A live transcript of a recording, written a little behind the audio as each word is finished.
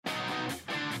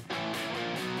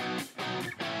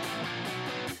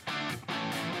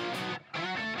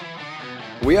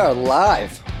We are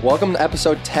live. Welcome to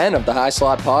episode 10 of the High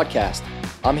Slot Podcast.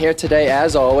 I'm here today,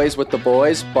 as always, with the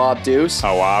boys, Bob Deuce.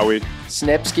 How are we?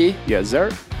 Snipsky. Yes, sir.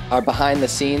 Our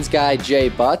behind-the-scenes guy, Jay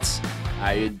Butts.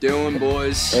 How you doing,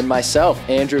 boys? And myself,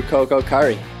 Andrew Coco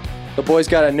Curry. The boys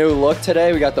got a new look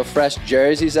today. We got the fresh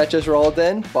jerseys that just rolled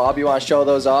in. Bob, you want to show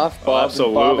those off?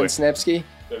 Absolutely. Bob and Snipsky.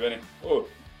 Hey, Vinny. Oh,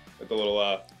 got the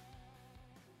little,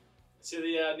 See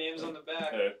the names on the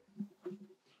back. Hey.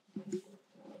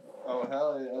 Oh,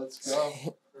 hell yeah. Let's go.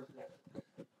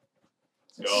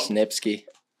 Let's go. Snipsky.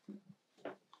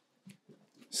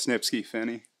 Snipsky,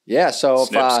 Finney. Yeah, so if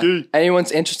Snipsky.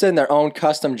 anyone's interested in their own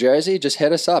custom jersey, just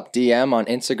hit us up. DM on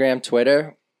Instagram,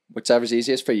 Twitter, whichever's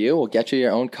easiest for you. We'll get you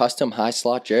your own custom high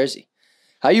slot jersey.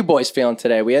 How you boys feeling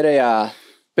today? We had a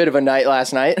bit of a night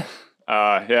last night.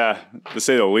 Yeah, to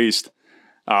say the least.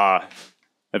 If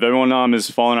everyone is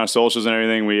following our socials and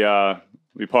everything, we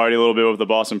partied a little bit with the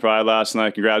Boston Pride last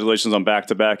night. Congratulations on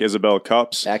back-to-back Isabel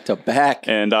Cups. Back to back.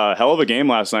 And hell of a game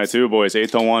last night too, boys.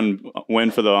 8-1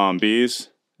 win for the Bees.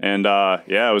 And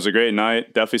yeah, it was a great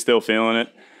night. Definitely still feeling it.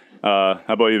 How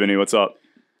about you, Vinny? What's up?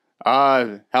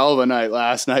 Hell of a night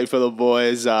last night for the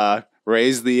boys.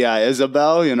 Raised the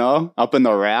Isabel, up in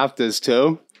the rafters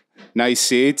too. Nice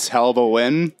seats. Hell of a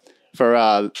win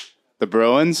for the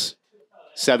Bruins.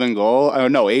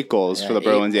 8 goals for the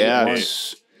Bruins. Yeah.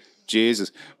 Nice.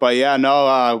 Jesus. But yeah,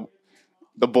 no,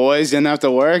 the boys didn't have to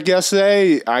work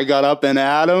yesterday. I got up and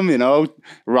at them,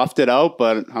 roughed it out,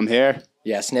 but I'm here.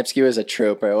 Yeah, Snipsky was a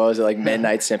trooper. What was it, like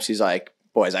midnight? Snipsky's like,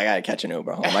 boys, I got to catch an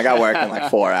Uber home. I got work in like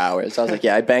 4 hours. I was like,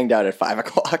 yeah, I banged out at 5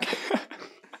 o'clock.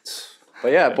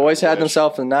 But yeah, boys had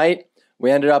themselves a night. We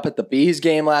ended up at the Bees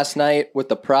game last night with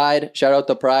the Pride. Shout out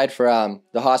the Pride for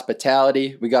the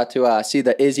hospitality. We got to see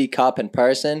the Izzy Cup in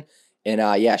person. And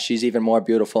yeah, she's even more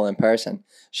beautiful in person.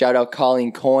 Shout out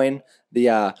Colleen Coyne,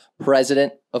 the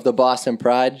president of the Boston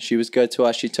Pride. She was good to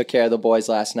us. She took care of the boys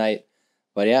last night.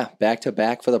 But yeah, back to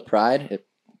back for the Pride.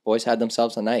 Boys had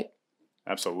themselves a night.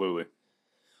 Absolutely.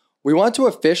 We want to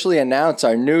officially announce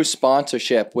our new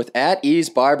sponsorship with At Ease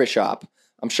Barbershop.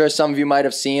 I'm sure some of you might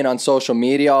have seen on social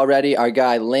media already. Our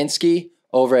guy Linsky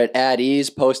over at Ease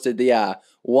posted the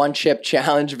one chip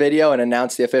challenge video and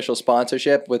announced the official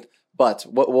sponsorship with Butts.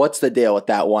 What's the deal with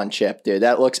that one chip, dude?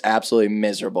 That looks absolutely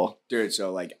miserable. Dude,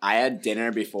 so I had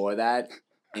dinner before that,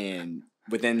 and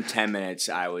within 10 minutes,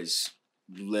 I was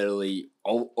literally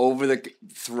over the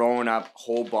throwing up.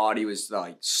 Whole body was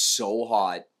so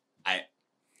hot.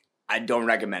 I don't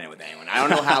recommend it with anyone. I don't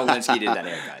know how Linsky did that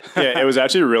haircut. Yeah, it was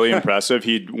actually really impressive.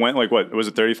 He went what was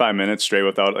it, 35 minutes straight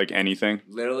without anything?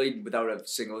 Literally without a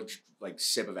single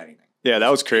sip of anything. Yeah, that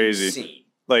was crazy. Insane.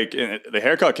 The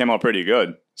haircut came out pretty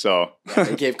good. So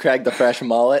They gave Craig the fresh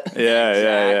mullet.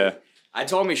 yeah. I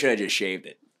told him he should have just shaved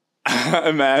it.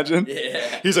 Imagine.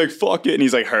 Yeah. He's like, fuck it, and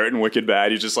he's like hurting wicked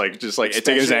bad. He's just taking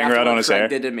his anger out on his hair.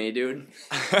 Craig did to me, dude.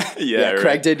 Yeah,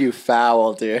 Craig did you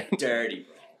foul, dude. Dirty, bro.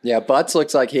 Yeah, Butts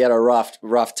looks like he had a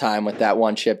rough time with that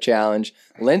one chip challenge.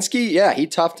 Linsky, yeah, he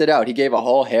toughed it out. He gave a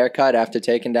whole haircut after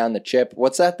taking down the chip.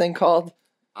 What's that thing called?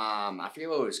 I forget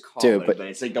what it was called, dude, but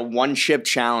it's like the one chip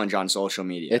challenge on social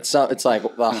media. It's like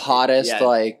the hottest,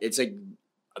 it's like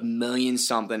 1 million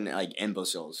something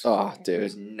imbeciles. Oh, It dude,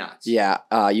 was nuts. yeah,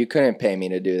 you couldn't pay me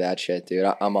to do that shit, dude.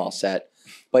 I'm all set.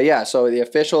 But yeah, so the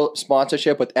official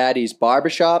sponsorship with Addie's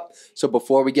Barbershop. So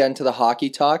before we get into the hockey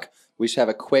talk, we should have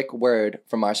a quick word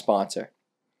from our sponsor.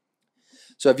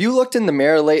 So have you looked in the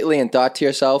mirror lately and thought to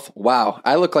yourself, wow,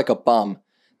 I look like a bum?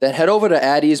 Then head over to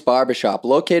Addie's Barbershop,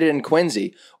 located in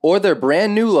Quincy, or their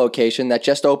brand new location that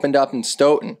just opened up in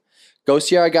Stoughton. Go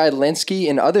see our guy Linsky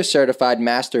and other certified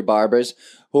master barbers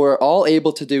who are all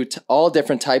able to do all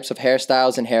different types of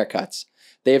hairstyles and haircuts.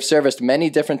 They have serviced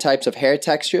many different types of hair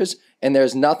textures, and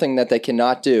there's nothing that they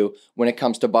cannot do when it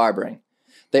comes to barbering.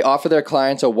 They offer their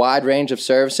clients a wide range of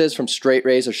services from straight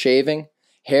razor shaving,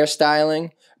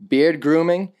 hairstyling, beard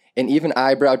grooming, and even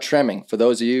eyebrow trimming for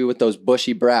those of you with those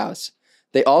bushy brows.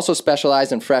 They also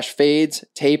specialize in fresh fades,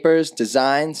 tapers,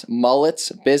 designs,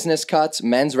 mullets, business cuts,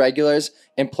 men's regulars,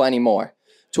 and plenty more.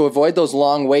 To avoid those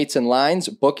long waits and lines,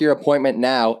 book your appointment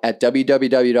now at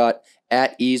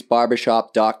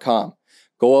www.ateasebarbershop.com.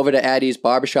 Go over to Addie's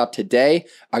Barbershop today.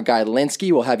 Our guy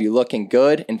Linsky will have you looking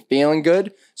good and feeling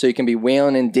good so you can be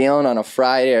wheeling and dealing on a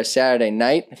Friday or Saturday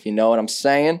night, if you know what I'm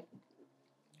saying.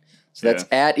 So that's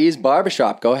at Ease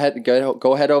Barbershop. Go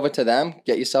ahead over to them.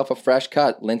 Get yourself a fresh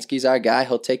cut. Linsky's our guy.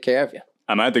 He'll take care of you.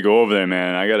 I might have to go over there,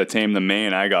 man. I got to tame the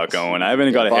mane I got going. I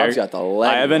haven't got a haircut.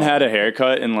 I haven't had a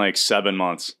haircut in 7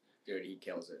 months. Dude, he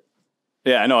kills it.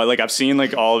 Yeah, I know. I've seen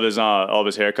all of his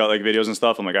haircut videos and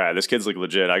stuff. I'm like, all right, this kid's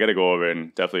legit. I got to go over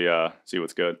and definitely see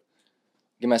what's good.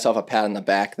 give myself a pat on the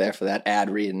back there for that ad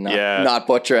read and Yeah. not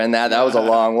butchering that. That was a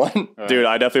long one. Dude,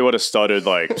 I definitely would have stuttered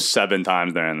like 7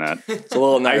 times during that. It's a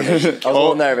little nervous. I was a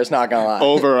little nervous, not gonna lie.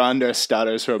 Over under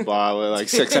stutters for Barley, like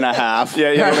 6.5.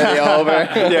 Yeah, Give me the over.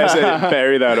 yeah, so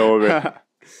bury that over.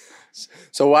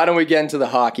 So why don't we get into the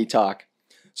hockey talk?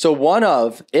 So one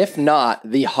of, if not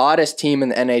the hottest team in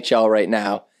the NHL right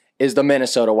now, is the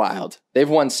Minnesota Wild. They've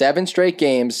won 7 straight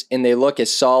games, and they look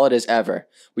as solid as ever.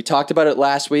 We talked about it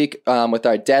last week with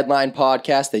our deadline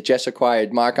podcast. They just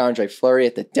acquired Marc-Andre Fleury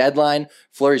at the deadline.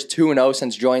 Fleury's 2-0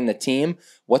 since joining the team.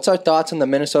 What's our thoughts on the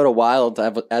Minnesota Wild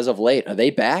as of late? Are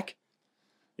they back?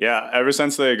 Yeah, ever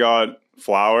since they got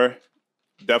Flower,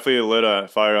 definitely lit a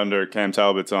fire under Cam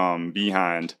Talbot's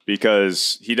behind,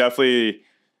 because he definitely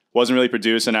wasn't really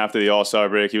producing after the All-Star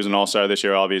break. He was an All-Star this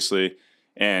year, obviously,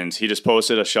 and he just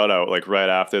posted a shutout like right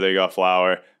after they got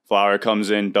Flower. Flower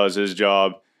comes in, does his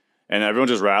job, and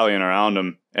everyone's just rallying around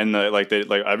him. And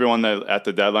everyone that at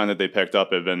the deadline that they picked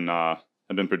up have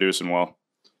been producing well.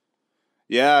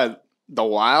 Yeah, the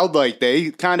Wild, like,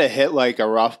 they kind of hit like a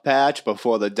rough patch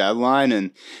before the deadline,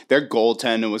 and their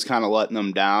goaltender was kind of letting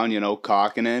them down,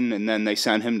 Kokkinen, and then they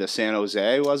sent him to San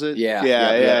Jose, was it?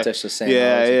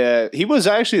 Yeah. He was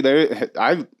actually there.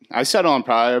 I said on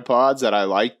prior pods that I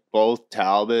liked both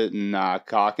Talbot and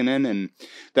Kokkinen, and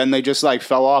then they just like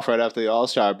fell off right after the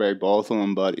All-Star break, both of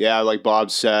them. But yeah, like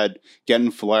Bob said,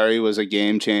 getting Fleury was a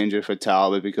game changer for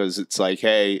Talbot, because it's like,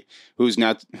 hey, whose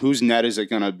net is it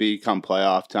going to be come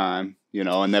playoff time?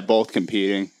 And they're both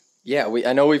competing. Yeah,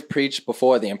 I know we've preached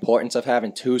before the importance of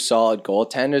having 2 solid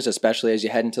goaltenders, especially as you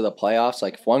head into the playoffs.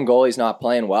 Like, if one goalie's not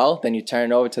playing well, then you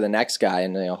turn it over to the next guy,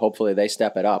 and hopefully they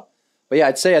step it up. But yeah,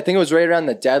 I think it was right around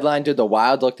the deadline, dude. The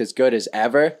Wild looked as good as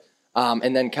ever.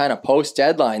 And then kind of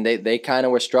post-deadline, they kind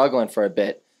of were struggling for a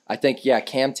bit. I think,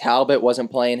 Cam Talbot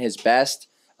wasn't playing his best.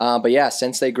 But yeah,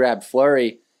 since they grabbed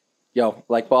Fleury,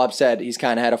 like Bob said, he's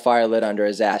kind of had a fire lit under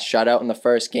his ass. Shutout in the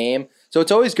first game. So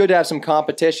it's always good to have some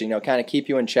competition, kind of keep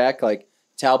you in check. Like,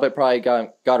 Talbot probably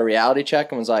got a reality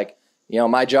check and was like,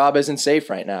 my job isn't safe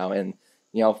right now. And,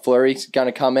 Fleury's going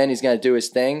to come in. He's going to do his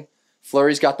thing.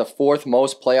 Fleury's got the 4th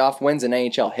most playoff wins in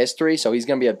NHL history, so he's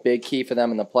going to be a big key for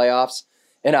them in the playoffs.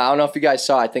 And I don't know if you guys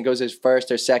saw, I think it was his first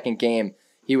or second game.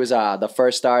 He was the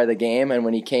first star of the game, and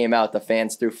when he came out, the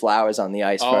fans threw flowers on the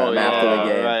ice for him after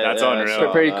the game. Right, That's unreal.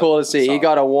 It's pretty cool to see. He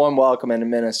got a warm welcome into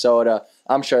Minnesota.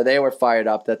 I'm sure they were fired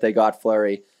up that they got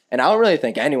Fleury. And I don't really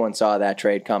think anyone saw that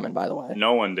trade coming, by the way.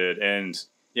 No one did. And,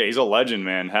 yeah, he's a legend,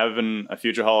 man. Having a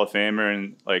future Hall of Famer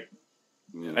and,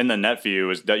 in the net for you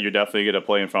is that you're definitely going to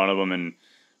play in front of him and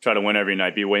try to win every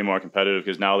night, be way more competitive,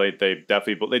 because now they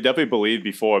definitely believed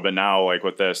before, but now,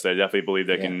 with this, they definitely believe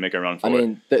they can make a run for it. I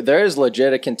mean, they're as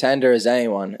legit a contender as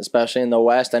anyone, especially in the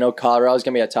West. I know Colorado's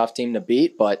going to be a tough team to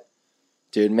beat, but,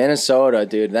 dude, Minnesota,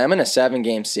 them in a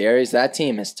 7-game series, that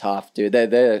team is tough, dude.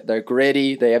 They're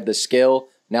gritty. They have the skill.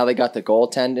 Now they got the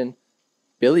goaltending.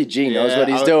 Billy G knows what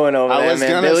he's doing over there,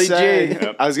 man. Billy G.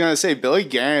 I was going to say, Billy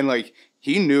Guerin,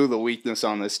 he knew the weakness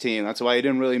on this team. That's why he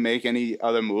didn't really make any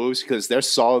other moves, because they're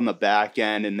solid in the back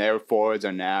end and their forwards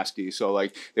are nasty. So,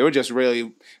 they were just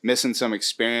really missing some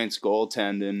experienced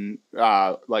goaltending.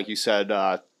 Like you said,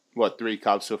 3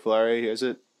 cups for Fleury, is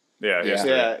it?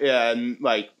 Yeah. And,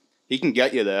 he can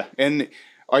get you there. And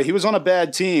he was on a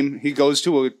bad team. He goes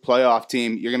to a playoff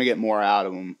team. You're going to get more out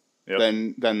of him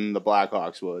than the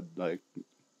Blackhawks would.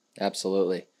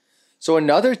 Absolutely. So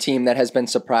another team that has been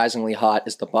surprisingly hot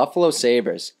is the Buffalo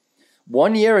Sabres.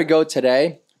 1 year ago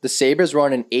today, the Sabres were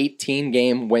on an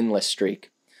 18-game winless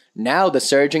streak. Now the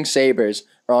surging Sabres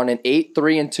are on an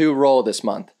 8-3-2 roll this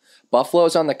month. Buffalo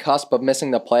is on the cusp of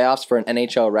missing the playoffs for an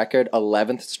NHL record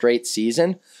 11th straight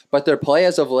season, but their play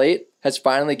as of late has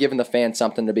finally given the fans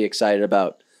something to be excited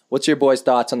about. What's your boys'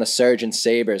 thoughts on the surging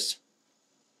Sabres?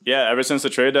 Yeah, ever since the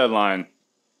trade deadline,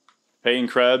 Peyton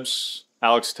Krebs,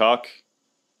 Alex Tuch,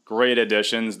 great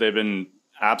additions. They've been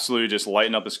absolutely just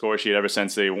lighting up the score sheet ever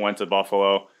since they went to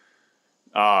Buffalo.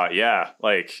 I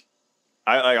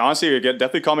honestly, it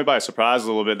definitely caught me by surprise a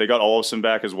little bit. They got Olofsson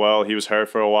back as well. He was hurt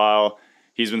for a while.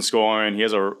 He's been scoring. He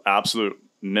has an absolute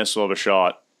missile of a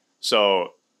shot.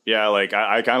 So yeah, I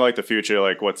kind of like the future.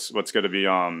 What's going to be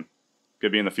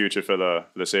in the future for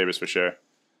the Sabres for sure.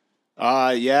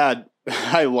 Yeah,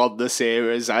 I love the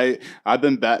Sabres. I've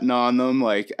been betting on them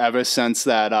ever since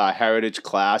that Heritage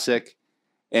Classic.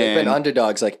 They've been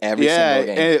underdogs every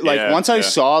single game. And, once I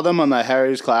saw them on the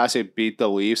Heritage Classic beat the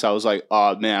Leafs, I was like,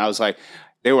 oh man,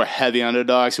 they were heavy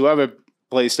underdogs. Whoever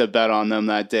placed a bet on them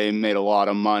that day made a lot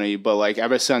of money. But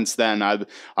ever since then,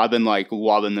 I've been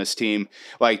loving this team.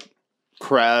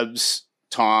 Krebs,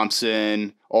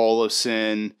 Thompson,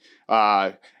 Olofsson,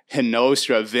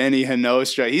 Vinny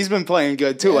Hinostra. He's been playing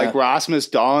good too. Yeah. Like Rasmus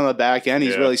Dahl on the back end,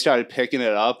 he's Yeah. really started picking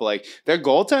it up. Like their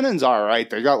goaltending's all right.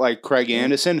 They got like Craig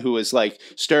Anderson, who is like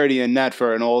sturdy in net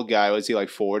for an old guy. Was he like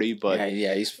 40? But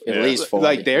yeah, he's at Yeah. least 40.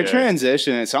 like their Yeah.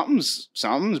 transition,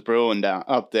 something's brewing down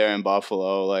up there in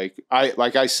Buffalo. Like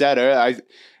I said,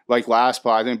 like last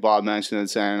pod, I think Bob mentioned it,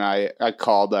 saying I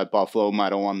called that Buffalo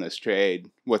might have won this trade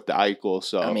with the Eichel.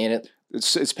 So I mean,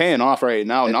 it's paying off right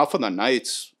now. Not for the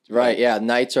Knights. right, yeah,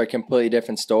 Knights are a completely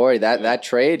different story. That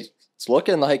trade, it's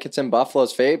looking like it's in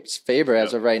Buffalo's favor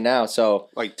as of right now. So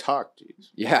Like Tuck,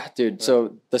 geez. yeah, dude.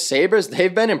 So the Sabres,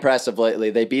 they've been impressive lately.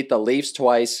 They beat the Leafs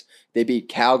twice. They beat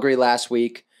Calgary last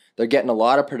week. They're getting a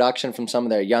lot of production from some of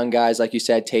their young guys. Like you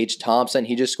said, Tage Thompson,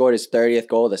 he just scored his 30th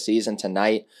goal of the season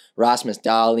tonight. Rasmus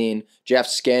Dahlin, Jeff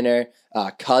Skinner,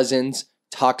 Cousins.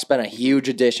 Tuck's been a huge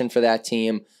addition for that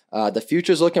team. The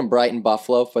future's looking bright in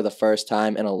Buffalo for the first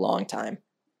time in a long time.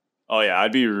 Oh yeah,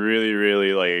 I'd be really,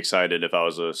 really like excited if I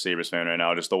was a Sabres fan right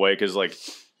now. Just the way, because like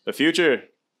the future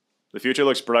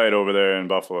looks bright over there in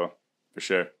Buffalo for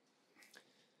sure.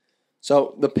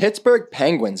 So the Pittsburgh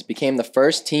Penguins became the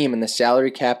first team in the salary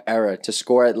cap era to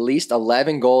score at least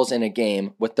 11 goals in a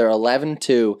game with their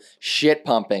 11-2 shit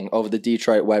pumping over the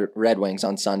Detroit Red Wings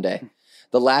on Sunday.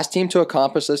 The last team to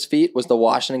accomplish this feat was the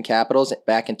Washington Capitals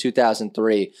back in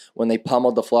 2003 when they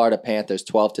pummeled the Florida Panthers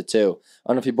 12-2. I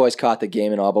don't know if you boys caught the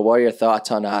game and all, but what are your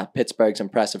thoughts on Pittsburgh's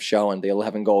impressive showing, the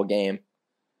 11-goal game?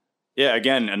 Yeah,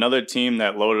 again, another team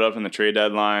that loaded up in the trade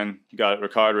deadline. You got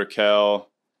Rickard Rakell.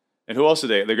 And who else did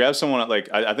they? They grabbed someone like,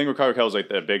 I think Rickard Rakell was like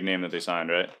the big name that they signed,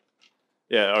 right?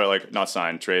 Yeah, or like not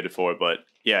signed, traded for. But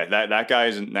yeah, that guy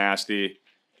is nasty.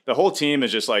 The whole team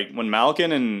is just like, when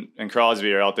Malkin and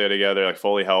Crosby are out there together, like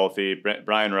fully healthy.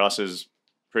 Brian Russ is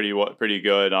pretty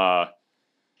good.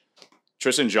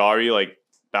 Tristan Jarry, like,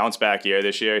 bounced back year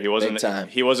this year. He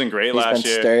wasn't great last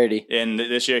year. Sturdy. And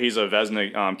this year he's a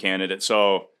Vezina candidate.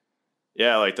 So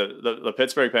yeah, like the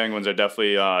Pittsburgh Penguins are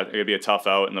definitely going to be a tough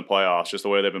out in the playoffs. Just the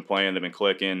way they've been playing, they've been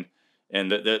clicking, and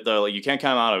like, you can't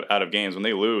come out of games when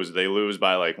they lose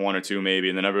by like 1 or 2 maybe,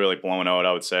 and they're never really blown out,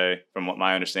 I would say, from what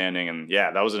my understanding. And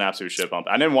yeah, that was an absolute shit bump.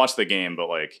 I didn't watch the game, but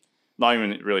like, not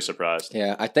even really surprised.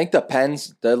 Yeah, I think the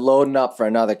Pens, they're loading up for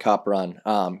another cup run.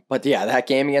 But yeah, that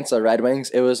game against the Red Wings,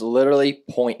 it was literally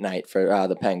point night for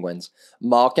the Penguins.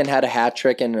 Malkin had a hat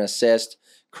trick and an assist.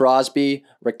 Crosby,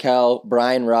 Rakell,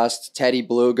 Brian Rust, Teddy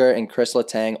Bluger, and Chris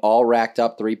Letang all racked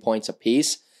up 3 points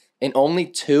apiece. And only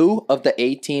 2 of the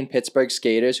 18 Pittsburgh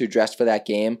skaters who dressed for that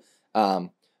game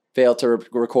failed to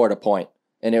record a point.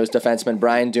 And it was defensemen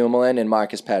Brian Dumoulin and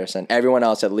Marcus Pettersson. Everyone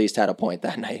else at least had a point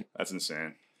that night. That's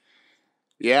insane.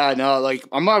 Yeah, no, like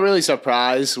I'm not really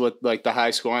surprised with like the high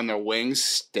score on their wings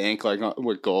stink like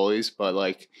with goalies, but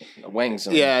like The Wings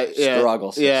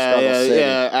struggles. City.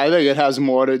 I think it has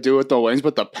more to do with the Wings,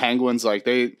 but the Penguins, like,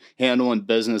 they handling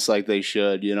business like they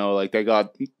should, you know, like they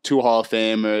got 2 Hall of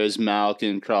Famers,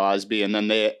 Malkin, Crosby, and then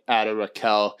they added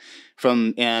Rakell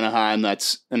from Anaheim.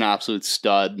 That's an absolute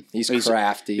stud. He's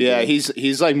crafty. Yeah, dude.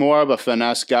 he's like more of a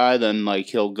finesse guy than like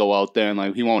he'll go out there and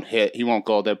like he won't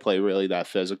go out there play really that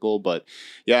physical. But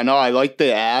yeah, no, I like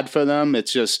the ad for them.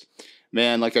 It's just,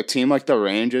 man, like a team like the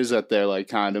Rangers that they're like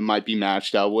kind of might be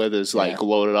matched up with is like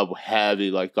loaded up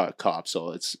heavy, like got Cup.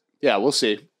 So it's, yeah, we'll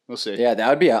see. We'll see. Yeah, that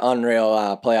would be an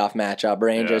unreal playoff matchup,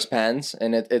 Rangers Pens,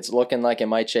 and it's looking like it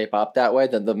might shape up that way.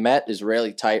 The Met is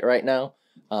really tight right now.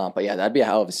 But yeah, that'd be a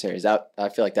hell of a series. I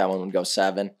feel like that one would go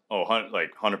 7. Oh,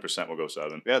 like 100% will go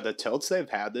 7. Yeah, the tilts they've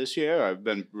had this year have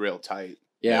been real tight.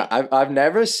 Yeah, I've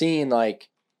never seen like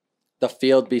the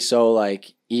field be so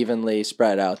like evenly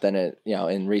spread out than it, you know,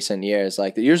 in recent years.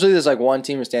 Like usually there's like one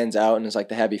team who stands out and is like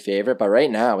the heavy favorite, but right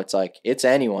now it's like it's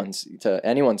anyone's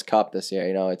cup this year.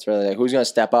 You know, it's really like who's gonna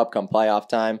step up come playoff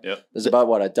time. Yep. There's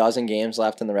about a dozen games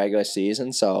left in the regular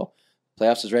season, so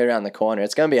playoffs is right around the corner.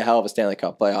 It's gonna be a hell of a Stanley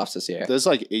Cup playoffs this year. There's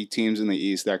like 8 teams in the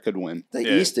East that could win.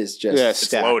 The East is just It's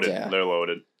stacked, loaded. yeah. They're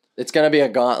loaded. It's gonna be a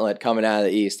gauntlet coming out of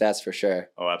the East, that's for sure.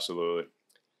 Oh, absolutely.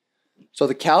 So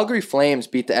the Calgary Flames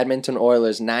beat the Edmonton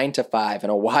Oilers 9-5 in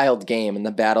a wild game in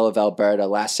the Battle of Alberta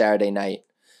last Saturday night.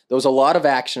 There was a lot of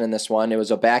action in this one. It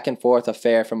was a back-and-forth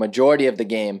affair for majority of the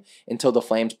game until the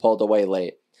Flames pulled away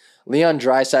late. Leon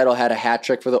Draisaitl had a hat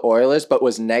trick for the Oilers, but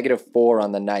was -4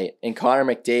 on the night, and Connor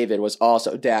McDavid was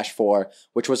also -4,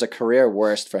 which was a career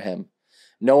worst for him.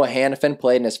 Noah Hannafin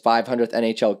played in his 500th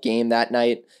NHL game that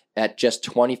night at just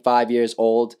 25 years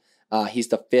old. He's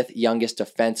the 5th youngest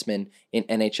defenseman in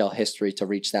NHL history to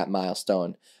reach that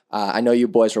milestone. I know you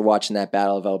boys were watching that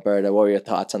Battle of Alberta. What were your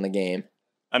thoughts on the game?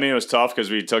 I mean, it was tough because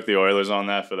we took the Oilers on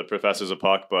that for the Professors of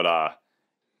Puck, but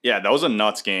Yeah, that was a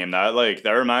nuts game. That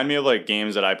reminded me of like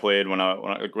games that I played when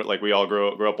I like we all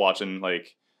grew up watching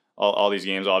like all these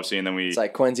games, obviously, and then we. It's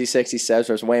like Quincy 67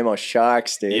 versus Waymo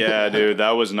Sharks, dude. Yeah, dude,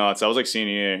 that was nuts. That was like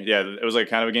senior year. Yeah, it was like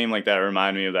kind of a game like that. It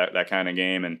reminded me of that kind of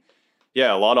game, and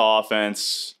yeah, a lot of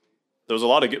offense. There was a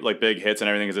lot of like big hits and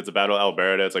everything because it's a Battle of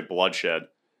Alberta. It's like bloodshed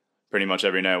pretty much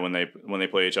every night when they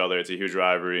play each other. It's a huge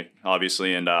rivalry,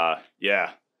 obviously, and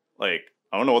yeah, like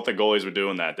I don't know what the goalies were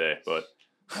doing that day, but.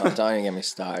 Oh, don't even get me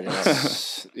started.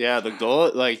 Yeah, the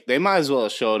goal, like, they might as well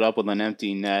have showed up with an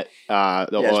empty net. Just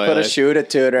put a shooter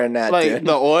tutor in that, like, dude.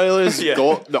 the Oilers the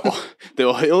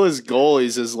Oilers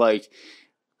goalies is like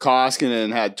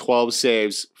Koskinen had 12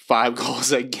 saves, 5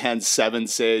 goals against, 7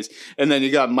 saves. And then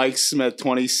you got Mike Smith,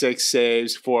 26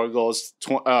 saves, 4 goals,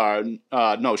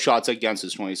 shots against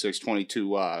is 26,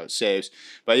 22 saves.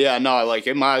 But yeah, no, like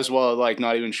it might as well like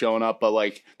not even showing up. But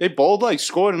like they both like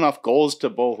scored enough goals to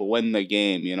both win the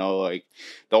game, you know, like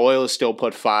the Oilers still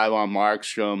put 5 on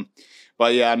Markstrom.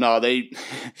 But yeah, no,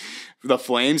 the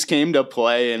Flames came to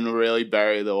play and really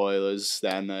buried the Oilers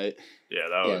that night. Yeah,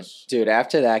 that was... Dude,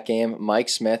 after that game, Mike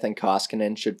Smith and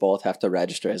Koskinen should both have to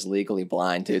register as legally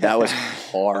blind, dude. That was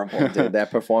horrible, dude.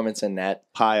 That performance in net.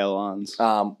 Pile-ons.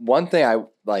 One thing I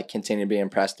like continue to be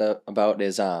impressed about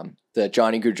is the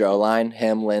Johnny Gaudreau line,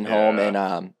 him, Lindholm,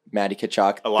 and Matty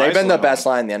Tkachuk. They've been the best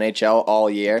line in the NHL all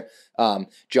year.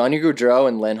 Johnny Gaudreau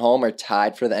and Lindholm are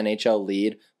tied for the NHL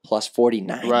lead, plus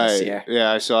 49 this year.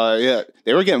 Yeah, I saw it. Yeah,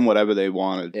 they were getting whatever they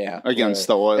wanted against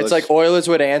the Oilers. It's like Oilers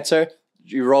would answer.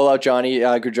 You roll out Johnny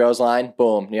Gaudreau's line,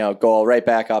 boom, goal right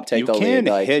back up, take the lead. You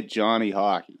can't hit Johnny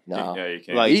hockey. No. Yeah, you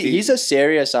can't. Like, he's a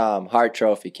serious Hart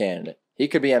Trophy candidate. He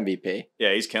could be MVP.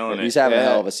 Yeah, he's killing it. He's having a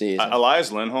hell of a season.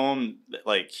 Elias Lindholm,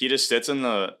 like, he just sits in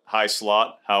the high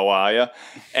slot, how are ya,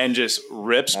 and just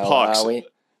rips pucks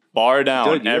bar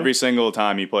down every single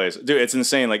time he plays. Dude, it's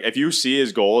insane. Like, if you see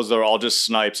his goals, they're all just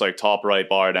snipes, like, top right,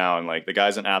 bar down. Like, the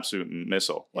guy's an absolute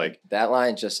missile. Like, that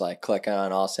line's just, like, clicking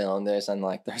on all cylinders. And,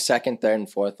 like, their second, third, and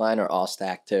fourth line are all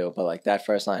stacked, too. But, like, that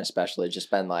first line especially just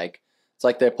been, like, it's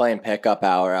like they're playing pickup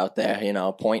hour out there,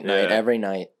 point night every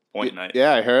night. Point night.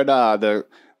 Yeah, I heard the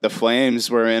Flames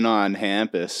were in on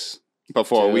Hampus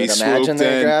before we swooped in.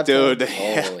 Dude,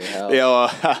 holy hell.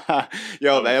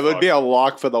 That would be a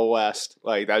lock for the West.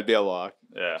 Like, that'd be a lock.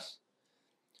 Yeah.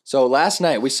 So last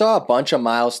night, we saw a bunch of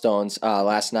milestones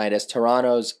last night as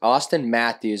Toronto's Auston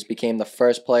Matthews became the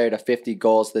first player to 50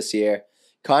 goals this year.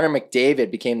 Connor McDavid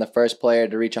became the first player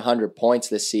to reach 100 points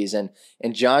this season,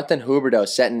 and Jonathan Huberdeau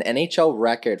set an NHL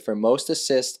record for most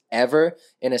assists ever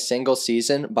in a single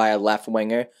season by a left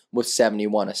winger with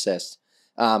 71 assists.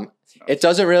 It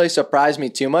doesn't really surprise me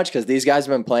too much because these guys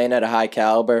have been playing at a high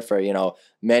caliber for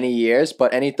many years.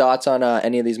 But any thoughts on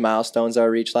any of these milestones that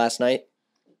were reached last night?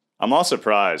 I'm not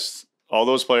surprised. All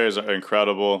those players are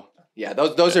incredible. Yeah,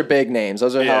 those are big names.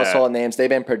 Those are household names. They've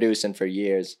been producing for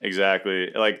years.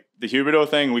 Exactly. Like the Huberdeau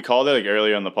thing, we called it like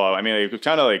earlier in the pod. I mean, it was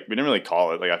kind of like we didn't really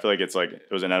call it. Like I feel like it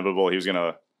was inevitable. He was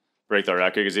gonna break the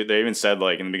record because they even said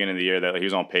like in the beginning of the year that he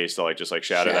was on pace to like just like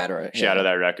shatter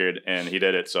that record, and he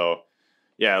did it. So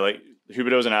yeah, like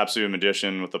Huberdeau's an absolute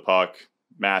magician with the puck.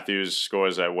 Matthews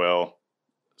scores at will.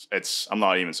 I'm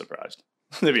not even surprised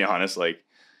to be honest. Like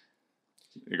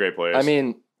they're great players. I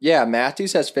mean. Yeah,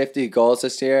 Matthews has 50 goals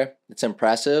this year. It's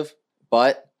impressive,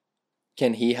 but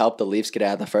can he help the Leafs get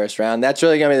out of the first round? That's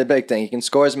really going to be the big thing. You can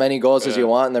score as many goals as you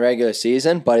want in the regular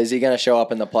season, but is he going to show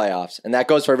up in the playoffs? And that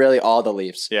goes for really all the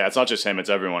Leafs. Yeah, it's not just him. It's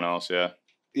everyone else, yeah.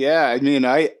 Yeah, I mean,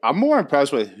 I'm more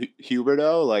impressed with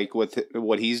Huberdeau, like with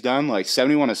what he's done, like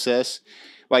 71 assists.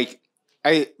 Like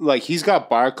he's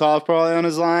got Barkov probably on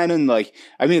his line, and like,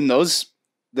 I mean,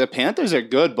 the Panthers are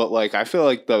good, but like I feel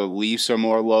like the Leafs are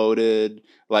more loaded.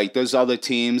 Like there's other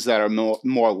teams that are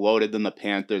more loaded than the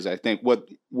Panthers. I think with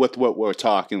what we're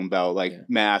talking about, like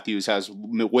Matthews has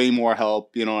way more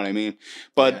help. You know what I mean?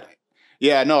 But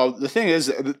no. The thing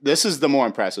is, this is the more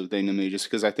impressive thing to me, just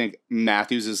because I think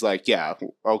Matthews is like, of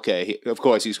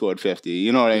course he scored 50.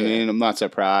 You know what I mean? I'm not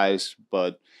surprised,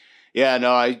 but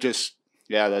that's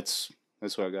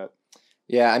what I got.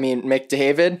 Yeah, I mean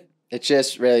McDavid. It's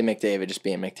just really McDavid just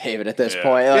being McDavid at this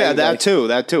point. Like, that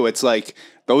too. It's like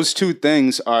those two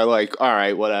things are like, all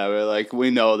right, whatever. Like we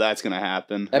know that's gonna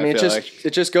happen. I mean,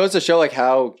 it just goes to show like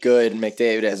how good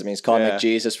McDavid is. I mean, he's called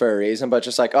McJesus for a reason, but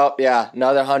just like,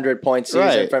 another 100-point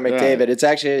season for McDavid.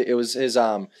 Right. It was his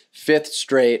 5th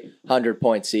straight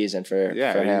 100-point season for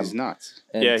him. He's nuts.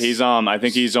 And he's I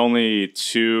think he's only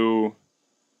 2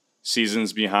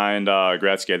 seasons behind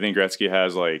Gretzky. I think Gretzky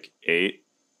has like 8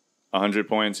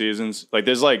 100-point seasons. Like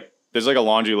there's like a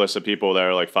laundry list of people that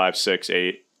are like 5, 6,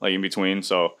 8, like in between.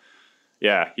 So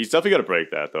Yeah, he's definitely got to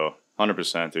break that, though.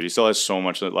 100%, dude. He still has so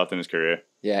much left in his career.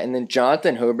 Yeah, and then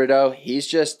Jonathan Huberdeau, he's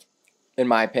just, in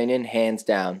my opinion, hands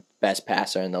down, best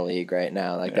passer in the league right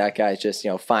now. Like, that guy's just,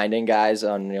 finding guys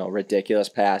on, ridiculous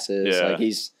passes. Yeah. Like,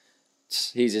 he's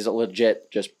a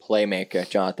legit just playmaker,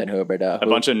 Jonathan Huberdeau. A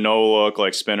bunch of no-look,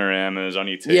 like, spinner amas on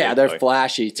ET. Yeah, they're like,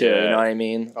 flashy, too. Yeah. You know what I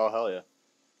mean? Oh, hell yeah.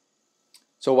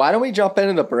 So why don't we jump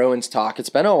into the Bruins talk? It's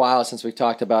been a while since we've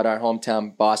talked about our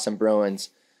hometown Boston Bruins.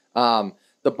 The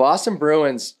Boston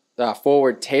Bruins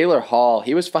forward Taylor Hall,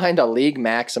 he was fined a league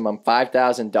maximum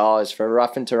 $5,000 for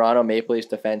roughing Toronto Maple Leafs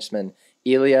defenseman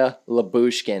Ilya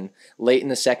Lyubushkin late in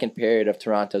the second period of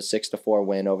Toronto's 6-4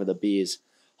 win over the Bees.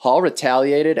 Hall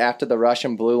retaliated after the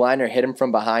Russian blue liner hit him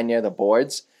from behind near the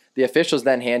boards. The officials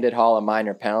then handed Hall a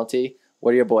minor penalty.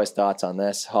 What are your boys' thoughts on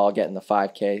this? Hall getting the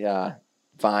 $5,000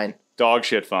 fine. Dog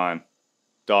shit fine.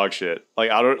 Dog shit.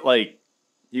 Like, I don't, like,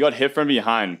 he got hit from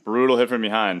behind. Brutal hit from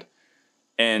behind.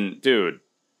 And, dude,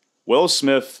 Will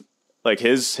Smith, like,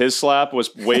 his slap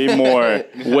was way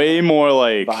more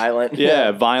like Violent.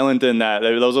 Yeah, violent than that.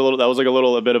 That was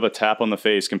a bit of a tap on the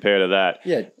face compared to that.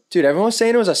 Yeah, dude, everyone was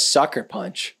saying it was a sucker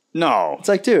punch. No. It's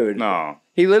like, dude. No.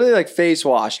 He literally, like, face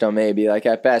washed him, maybe, like,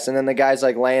 at best. And then the guy's,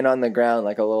 like, laying on the ground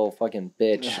like a little fucking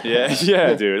bitch.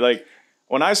 Yeah, dude. Like,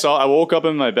 when I woke up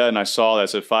in my bed and I saw that it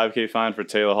said $5,000 fine for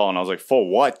Taylor Hall, and I was like, for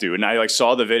what, dude? And I, like,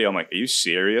 saw the video. I'm like, are you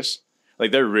serious?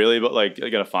 Like, they're really, like,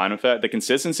 gonna fine with that? The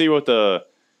consistency with the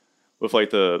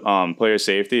player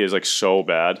safety is, like, so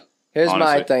bad. Here's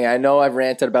honestly. my thing. I know I've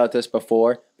ranted about this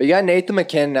before, but you got Nathan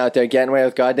McKinnon out there getting away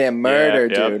with goddamn murder,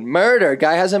 Yeah, dude. Murder.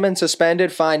 Guy hasn't been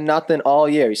suspended, fined nothing all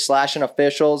year. He's slashing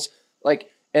officials.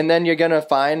 Like, and then you're going to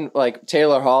find, like,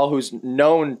 Taylor Hall, who's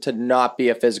known to not be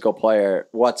a physical player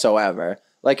whatsoever.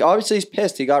 Like, obviously he's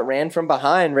pissed. He got ran from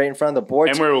behind right in front of the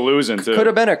boards. And we were losing, too. Could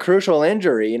have been a crucial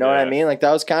injury, you know what I Yeah. mean? Like,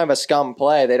 that was kind of a scum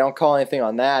play. They don't call anything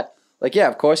on that. Like, yeah,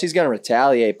 of course he's going to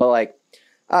retaliate, but, like,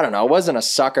 I don't know. It wasn't a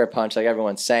sucker punch like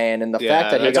everyone's saying. And the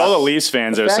fact that he that's got... all the Leafs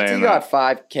fans are saying. He got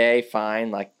 $5,000 fine,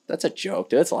 like, that's a joke,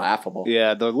 dude. It's laughable.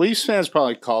 Yeah, the Leafs fans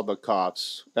probably called the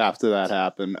cops after that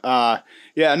happened.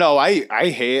 Yeah, no, I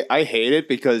hate it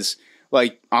because,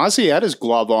 like, honestly, he had his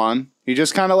glove on. He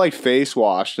just kind of, like, face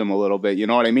washed him a little bit. You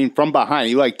know what I mean? From behind,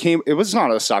 he, like, came. It was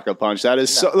not a sucker punch. That is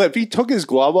so. If he took his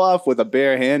glove off with a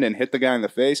bare hand and hit the guy in the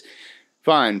face,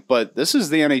 fine. But this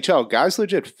is the NHL. Guys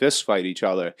legit fist fight each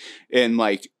other and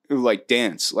like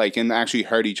dance, like, and actually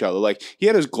hurt each other. Like, he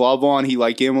had his glove on. He,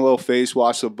 like, gave him a little face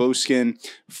wash. So Buskin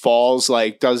falls,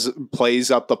 like,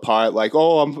 plays up the part, like,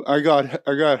 oh, I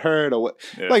got hurt. Or what?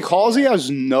 Yeah. Like, Halsey has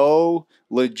no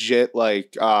legit,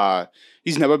 like,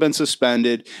 he's never been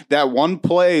suspended. That one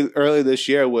play earlier this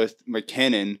year with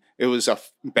McKinnon, it was a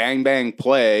bang bang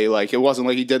play. Like, it wasn't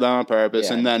like he did that on purpose.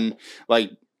 Yeah. And then,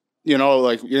 like, you know,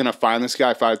 like, you're gonna fine this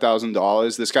guy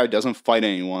 $5,000. This guy doesn't fight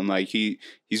anyone. Like,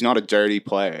 he's not a dirty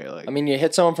player. Like, I mean, you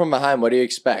hit someone from behind. What do you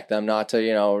expect them not to,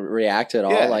 react at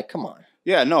all? Yeah. Like, come on.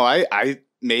 yeah, no, I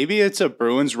maybe it's a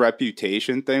Bruins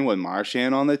reputation thing with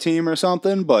Marchand on the team or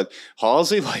something. But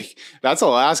Halsey, like, that's the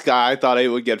last guy I thought he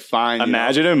would get fined.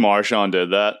 Imagine if Marchand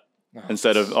did that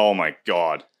instead of, oh my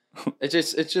God. It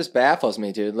just baffles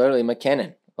me, dude. Literally,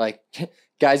 McKinnon, like,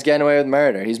 guy's getting away with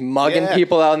murder. He's mugging Yeah.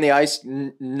 people out on the ice.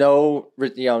 No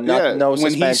suspension.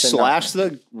 When he slashed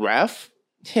the ref.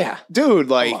 Yeah. Dude,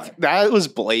 Come on. like, that was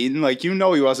blatant. Like, you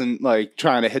know, he wasn't, like,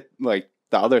 trying to hit, like,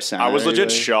 the other center. I was legit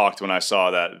Like, shocked when I saw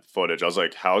that footage. I was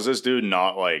like, how is this dude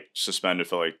not, like, suspended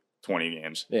for, like, 20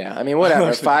 games? Yeah. I mean, whatever.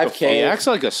 He 5K. acts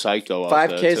like a psycho.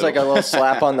 5K is like a little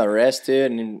slap on the wrist,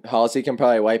 dude, and Halsey can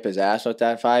probably wipe his ass with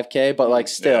that 5K. But, like,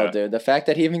 still, Yeah. dude, the fact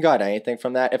that he even got anything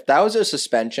from that, if that was a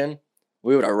suspension,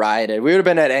 we would have rioted. We would have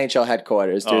been at NHL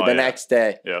headquarters, dude, Oh, the yeah. next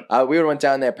day. Yep. We would have went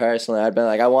down there personally. I'd been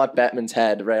like, I want Bettman's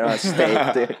head right on a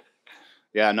stake, dude.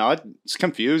 Yeah, no, it's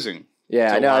confusing.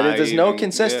 Yeah, I It's a know. lie, There's no even.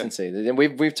 consistency. And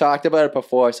we've talked about it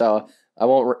before, so I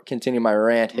won't continue my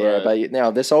rant here. Right.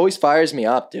 But this always fires me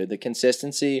up, dude. The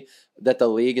consistency that the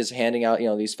league is handing out,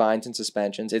 these fines and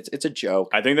suspensions, it's a joke.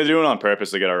 I think they're doing it on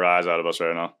purpose to get a rise out of us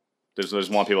right now.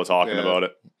 There's more people talking Yeah. about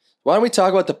it. Why don't we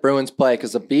talk about the Bruins play?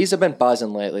 Because the Bees have been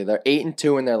buzzing lately. They're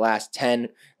 8-2 in their last 10.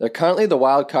 They're currently the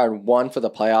wild card 1 for the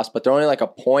playoffs, but they're only like a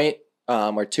point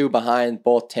or 2 behind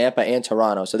both Tampa and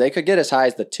Toronto. So they could get as high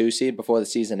as the 2 seed before the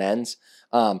season ends.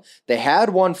 They had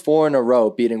won 4 in a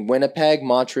row, beating Winnipeg,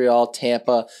 Montreal,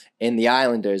 Tampa, and the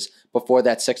Islanders before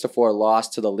that 6-4 loss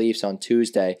to the Leafs on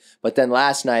Tuesday. But then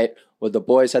last night, when the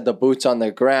boys had the boots on the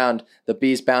ground, the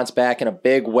Bees bounced back in a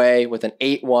big way with an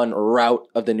 8-1 rout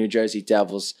of the New Jersey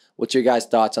Devils. What's your guys'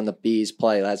 thoughts on the Bees'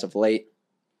 play as of late?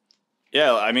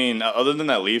 Yeah, I mean, other than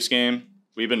that Leafs game,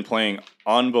 we've been playing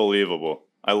unbelievable.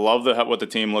 I love what the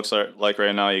team looks like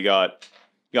right now. You got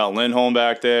Lindholm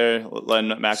back there,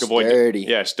 letting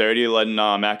McAvoy sturdy, letting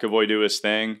McAvoy do his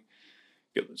thing.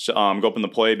 Go up in the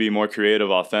play, be more creative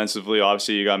offensively.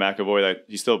 Obviously, you got McAvoy that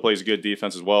he still plays good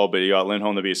defense as well, but you got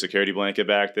Lindholm to be a security blanket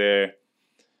back there.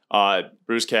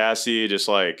 Bruce Cassidy just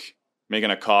like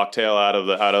making a cocktail out of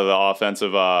the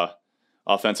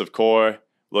offensive core,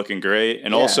 looking great.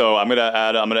 And also, I'm gonna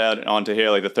add onto here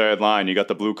like the third line. You got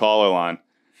the blue collar line.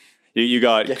 You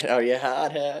got your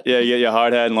hard hat. Yeah, you get your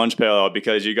hard hat and lunch pail out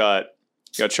because you got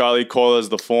Charlie Coyle as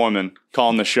the foreman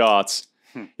calling the shots.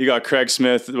 You got Craig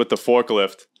Smith with the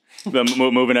forklift,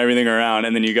 moving everything around,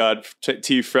 and then you got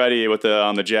T. Freddie with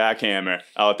the jackhammer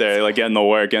out there, like getting the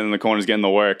work, getting in the corners, getting the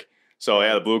work. So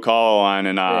yeah, the blue collar line,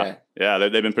 and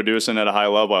they've been producing at a high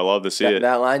level. I love to see it.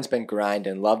 That line's been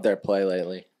grinding. Love their play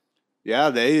lately.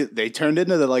 Yeah, they turned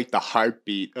into the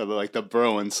heartbeat of like the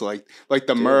Bruins, like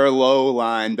the Merlot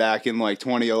line back in like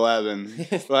 2011,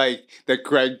 like the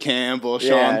Craig Campbell,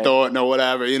 Sean Thornton or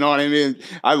whatever. You know what I mean?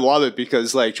 I love it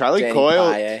because like Charlie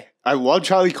Coyle, I love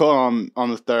Charlie Coyle on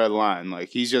the third line. Like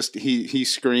he's just he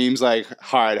screams like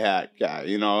hard hat guy,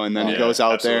 you know, and then he goes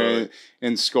out there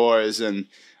and scores and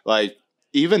like.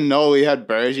 Even though we had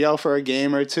Bergie out for a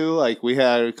game or two, like we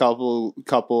had a couple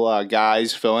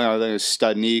guys filling. I think it was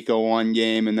Studnicka one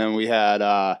game, and then we had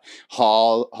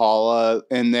Halla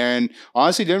in there. And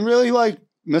honestly, didn't really like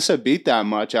miss a beat that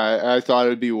much. I thought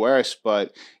it'd be worse,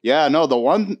 but yeah, no. The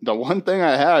one thing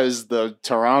I had is the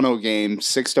Toronto game,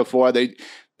 6-4.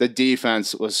 The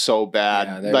defense was so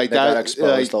bad. Yeah, they got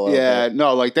exposed a little bit.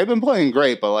 No, like they've been playing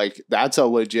great, but like that's a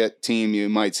legit team you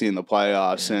might see in the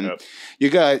playoffs. And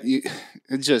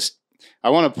it's just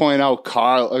I want to point out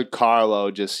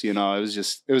Carlo. Just it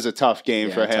was a tough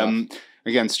game for him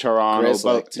against Toronto.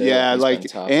 But too.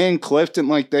 And Clifton,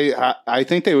 like I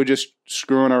think they were just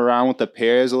screwing around with the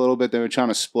pairs a little bit. They were trying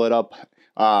to split up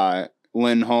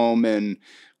Lindholm and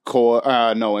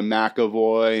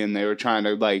McAvoy, and they were trying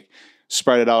to like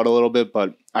spread it out a little bit,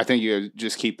 but I think you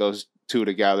just keep those two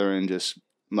together and just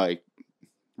like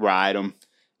ride them.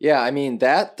 Yeah, I mean,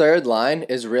 that third line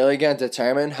is really going to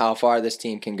determine how far this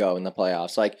team can go in the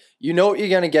playoffs. Like, you know what you're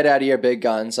going to get out of your big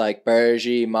guns like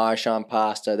Bergie, Marchand,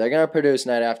 Pasta. They're going to produce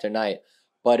night after night.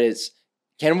 But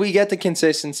can we get the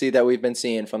consistency that we've been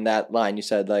seeing from that line? You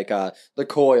said like the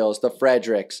Coyles, the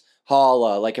Fredericks,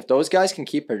 Halla. Like, if those guys can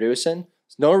keep producing,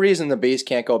 there's no reason the Bees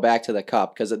can't go back to the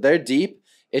Cup because they're deep.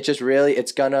 It's just really,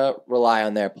 it's going to rely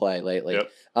on their play lately.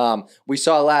 Yep. We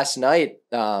saw last night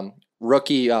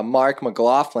rookie Mark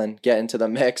McLaughlin get into the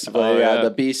mix.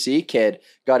 The BC kid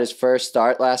got his first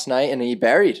start last night, and he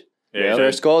buried.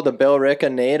 First goal, the Bill Ricca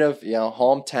native,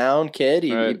 hometown kid.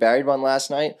 He buried one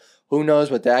last night. Who knows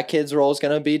what that kid's role is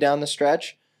going to be down the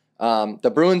stretch.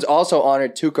 The Bruins also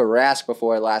honored Tuukka Rask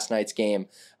before last night's game.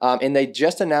 And they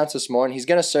just announced this morning he's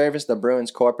going to serve as the Bruins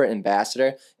corporate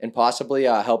ambassador and possibly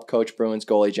help coach Bruins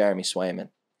goalie Jeremy Swayman.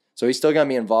 So he's still going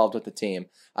to be involved with the team.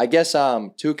 I guess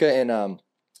Tuukka and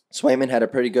Swayman had a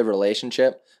pretty good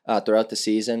relationship throughout the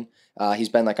season. He's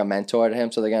been like a mentor to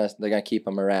him, so they're gonna keep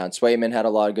him around. Swayman had a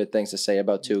lot of good things to say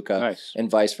about Tuukka, and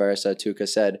vice versa. Tuukka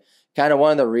said kind of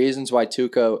one of the reasons why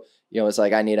Tuukka was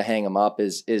like, I need to hang him up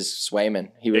is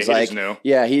Swayman. He was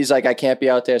he's like, I can't be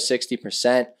out there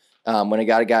 60%. When I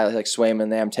got a guy like Swayman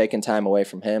there, I'm taking time away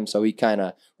from him. So he kind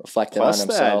of reflected on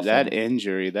himself. That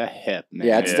injury, that hip, man.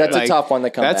 Yeah, that's a tough one to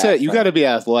come back. That's it. You got to be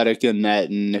athletic in that,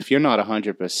 and if you're not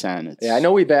 100%, it's... Yeah, I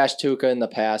know we bashed Tuukka in the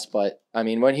past, but I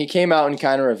mean, when he came out and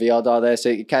kind of revealed all this,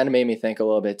 it kind of made me think a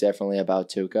little bit differently about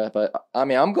Tuukka. But I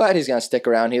mean, I'm glad he's gonna stick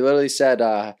around. He literally said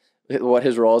what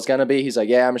his role is gonna be. He's like,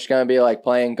 yeah, I'm just gonna be like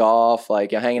playing golf,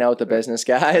 like hanging out with the business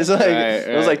guys.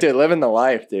 I was like, dude, living the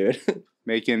life, dude.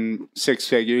 Making six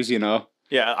figures,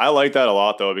 Yeah, I like that a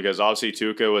lot though, because obviously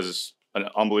Tuukka was an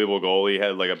unbelievable goalie. He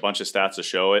had like a bunch of stats to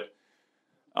show it.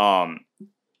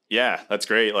 Yeah, that's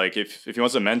great. Like if he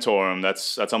wants to mentor him,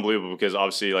 that's unbelievable, because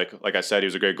obviously like I said, he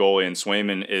was a great goalie, and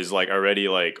Swayman is like already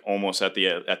like almost at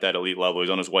that elite level. He's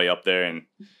on his way up there, and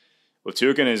with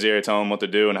Tuukka in his ear telling him what to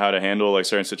do and how to handle like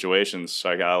certain situations,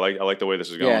 I like the way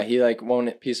this is going. Yeah, he like one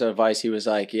piece of advice. He was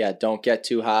like, yeah, don't get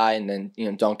too high, and then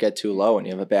don't get too low, and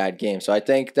you have a bad game. So I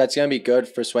think that's gonna be good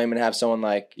for Swayman to have someone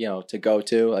like to go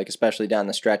to, like especially down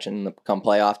the stretch and come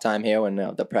playoff time here when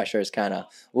the pressure is kind of a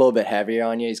little bit heavier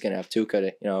on you. He's gonna have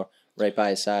Tuukka to right by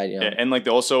his side. Yeah, and like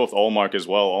also with Ullmark as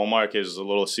well. Ullmark is a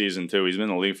little seasoned too. He's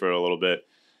been in the league for a little bit,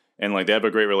 and like they have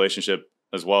a great relationship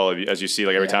as well, as you see,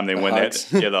 like every time they win,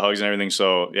 the hugs and everything.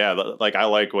 So yeah, like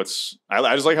I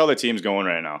just like how the team's going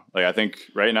right now. Like I think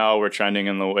right now we're trending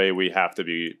in the way we have to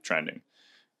be trending.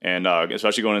 And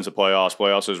especially going into playoffs.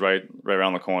 Playoffs is right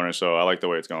around the corner, so I like the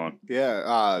way it's going.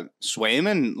 Yeah,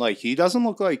 Swayman, like, he doesn't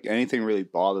look like anything really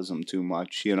bothers him too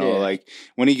much. You know, Yeah. like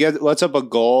when he lets up a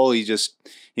goal, he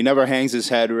never hangs his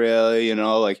head really. You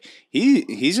know, like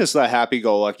he's just a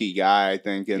happy-go-lucky guy, I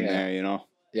think, in there. You know.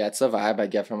 Yeah, it's the vibe I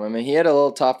get from him. And he had a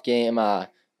little tough game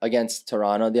against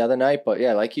Toronto the other night, but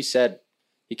yeah, like you said,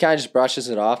 he kind of just brushes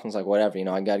it off and is like, whatever, you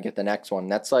know, I got to get the next one.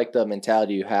 That's like the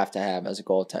mentality you have to have as a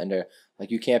goaltender. Like,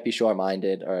 you can't be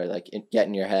short-minded or like get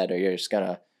in your head, or you're just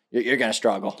gonna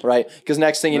struggle, right? Because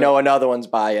next thing you know, another one's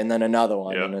by you, and then another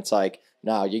one, and it's like,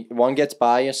 no, one gets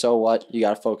by you, so what? You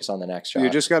got to focus on the next shot.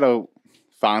 You just got to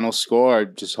final score.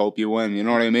 Just hope you win. You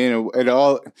know what I mean? It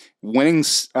all winning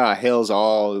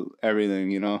heals everything.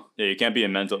 You know. Yeah, you can't be a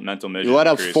mental midget. You let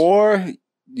up 4,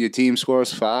 your team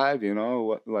scores 5. You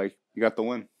know, like you got the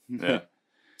win. Yeah,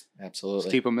 Absolutely.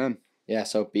 Just keep them in. Yeah,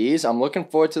 so Bees, I'm looking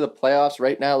forward to the playoffs.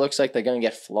 Right now, it looks like they're going to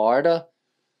get Florida.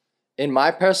 In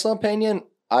my personal opinion,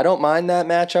 I don't mind that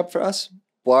matchup for us.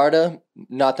 Florida,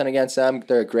 nothing against them.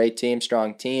 They're a great team,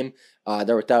 strong team.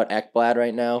 They're without Ekblad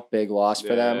right now. Big loss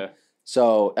for them.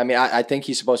 So, I mean, I think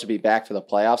he's supposed to be back for the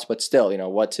playoffs, but still, you know,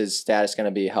 what's his status going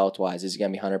to be health-wise? Is he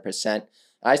going to be 100%?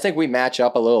 I think we match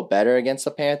up a little better against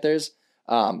the Panthers.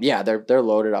 Yeah, they're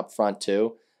loaded up front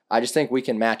too. I just think we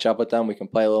can match up with them. We can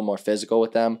play a little more physical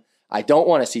with them. I don't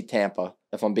want to see Tampa,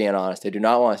 if I'm being honest. I do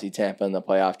not want to see Tampa in the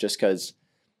playoff just because,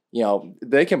 you know,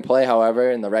 they can play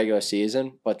however in the regular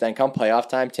season, but then come playoff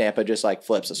time, Tampa just like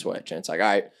flips a switch. And it's like, all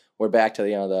right, we're back to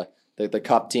the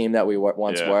cup team that we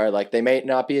once were. Like, they may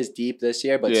not be as deep this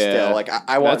year, but still, like,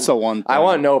 I want that's the one thing. I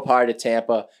want no part of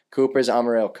Tampa. Cooper's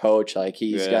unreal coach. Like,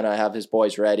 he's going to have his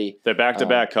boys ready. They're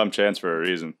back-to-back cup chance for a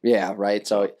reason. Yeah, right.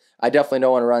 So I definitely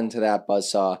don't want to run into that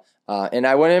buzzsaw. And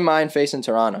I wouldn't mind facing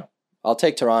Toronto. I'll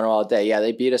take Toronto all day. Yeah,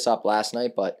 they beat us up last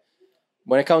night, but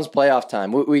when it comes playoff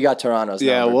time, we got Toronto's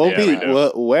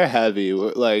number. We're heavy.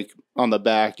 We're, like, on the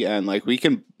back end. Like, we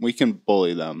can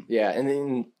bully them. Yeah, and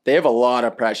then they have a lot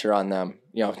of pressure on them,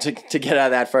 you know, to get out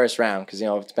of that first round, because, you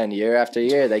know, it's been year after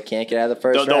year. They can't get out of the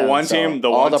first round.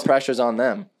 The pressure's on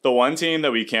them. The one team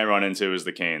that we can't run into is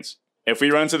the Canes. If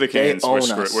we run to the Canes,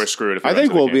 we're screwed. I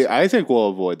think we'll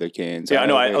avoid the Canes. Yeah,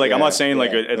 no, I'm not saying we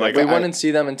wouldn't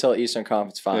see them until Eastern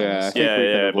Conference Finals.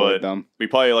 But we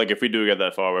probably, like, if we do get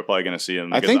that far, we're probably going to see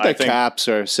them. I think the Caps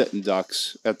are sitting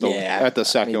ducks at the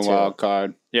second wild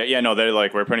card.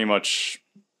 We're pretty much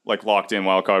like locked in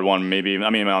wild card one. Maybe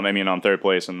on third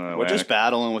place in the. We're just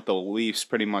battling with the Leafs,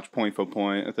 pretty much point for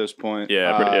point at this point.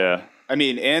 Yeah. I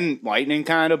mean, and Lightning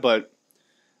kind of, but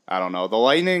I don't know. The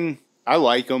Lightning, I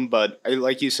like them, but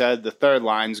like you said, the third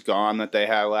line's gone that they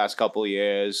had last couple of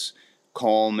years.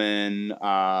 Coleman,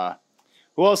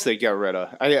 who else they get rid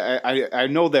of? I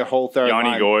know their whole third line.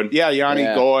 Yanni Gourde. Yeah, Yanni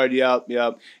Gourde. Yep.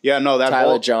 Yeah, no, that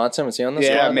Tyler Johnson, was he on the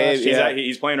squad? Yeah, maybe.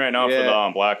 He's playing right now for the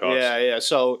Blackhawks. Yeah.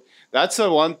 So that's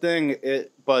the one thing.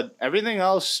 But everything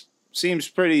else seems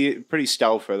pretty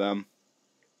stout for them.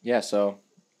 Yeah. So,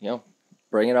 you know,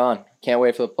 bring it on. Can't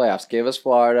wait for the playoffs. Give us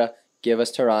Florida. Give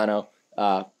us Toronto.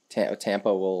 Tampa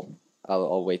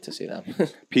I'll wait to see them.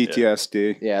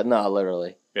 PTSD. Yeah, no,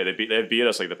 literally. Yeah, they've beat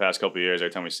us like the past couple of years every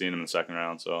time we've seen them in the second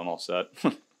round, so I'm all set.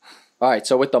 All right,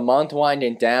 so with the month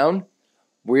winding down,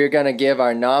 we're going to give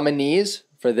our nominees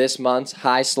for this month's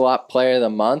High Slot Player of the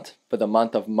Month for the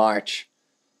month of March.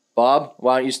 Bob,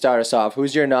 why don't you start us off?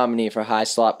 Who's your nominee for High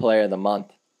Slot Player of the Month?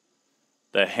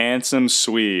 The handsome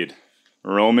Swede,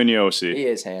 Roman Josi. He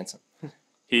is handsome.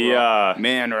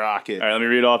 Man rocket. All right, let me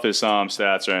read off his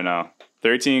stats right now.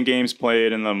 13 games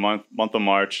played in the month of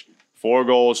March. 4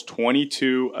 goals,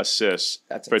 22 assists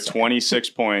for 26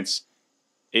 points,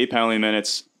 8 penalty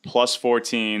minutes, plus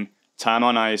 14, time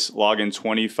on ice, logging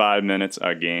 25 minutes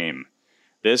a game.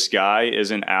 This guy is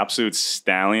an absolute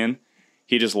stallion.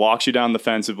 He just locks you down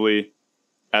defensively.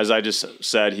 As I just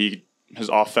said, his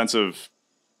offensive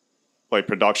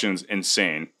production is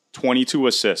insane. 22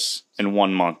 assists in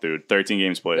 1 month, dude. 13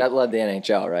 games played. That led the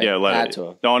NHL, right? Yeah, led it.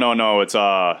 To. No. It's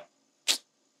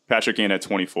Patrick Kane at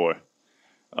 24.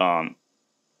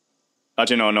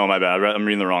 Actually, no, my bad. I'm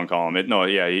reading the wrong column.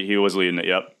 He was leading it.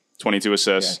 Yep, 22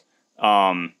 assists.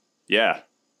 Yeah.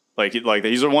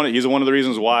 He's one of the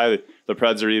reasons why the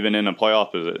Preds are even in the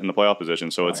playoff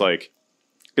position. So it's like,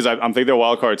 because I'm thinking they're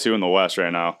wild card 2 in the West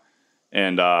right now,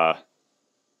 and a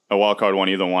wild card 1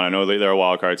 either one. I know they're a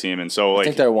wild card team, and so I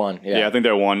think they're 1. Yeah, I think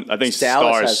they're 1. I think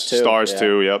Dallas Stars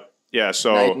 2. Yep. Yeah.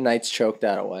 So Knights choked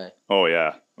that away. Oh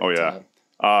yeah. But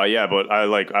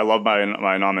I love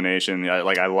my nomination.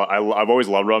 I've always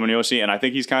loved Roman Josi, and I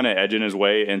think he's kind of edging his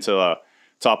way into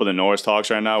top of the Norris talks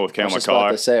right now with I Cale was just about to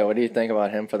Makar. say, what do you think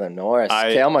about him for the Norris?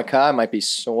 Cale Makar might be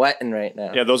sweating right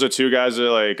now. Yeah, those are two guys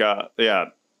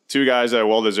that two guys that are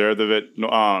well deserved of it.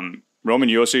 Roman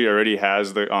Josi already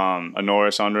has a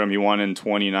Norris under him. He won in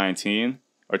 2019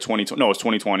 or 2020. No, it was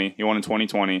 2020. He won in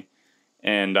 2020,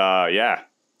 and I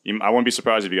wouldn't be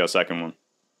surprised if he got a second one.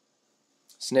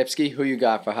 Snipsky, who you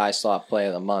got for high slot player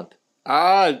of the month?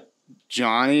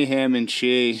 Johnny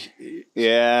Hammond-Chi.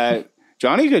 Yeah,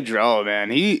 Johnny Gaudreau,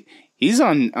 man. He's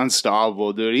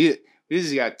unstoppable, dude.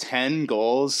 He's got 10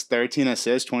 goals, 13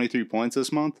 assists, 23 points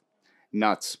this month.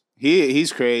 Nuts.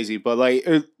 He's crazy, but like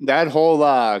that whole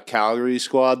Calgary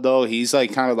squad though, he's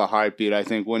like kind of the heartbeat. I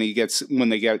think when they get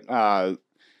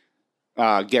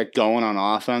going on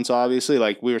offense, obviously,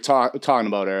 like we were talking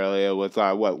about earlier with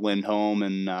Lindholm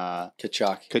and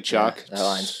Kachuk. Yeah, that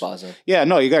line's buzzing. Yeah,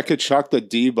 no, you got Kachuk the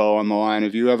Debo on the line.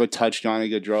 If you ever touch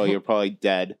Johnny Gaudreau, you're probably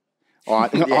dead.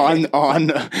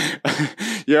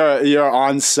 You're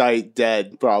on site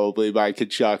dead probably by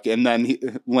Kachuk, and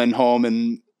then Lindholm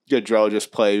and Gaudreau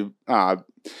just play.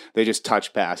 They just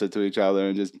touch pass it to each other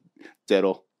and just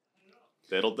diddle.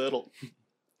 So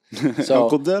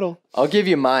Uncle Diddle. I'll give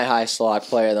you my high slot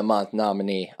player of the month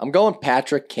nominee. I'm going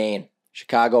Patrick Kane,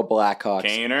 Chicago Blackhawks.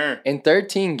 Kaner. In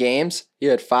 13 games, he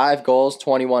had 5 goals,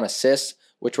 21 assists,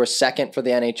 which were second for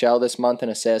the NHL this month in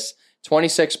assists.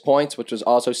 26 points, which was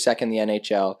also second in the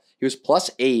NHL. He was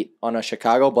 +8 on a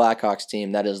Chicago Blackhawks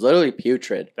team that is literally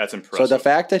putrid. That's impressive. So the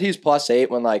fact that he's +8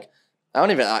 when I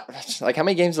don't even like how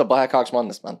many games the Blackhawks won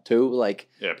this month? 2. Like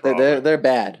they're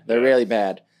bad. They're really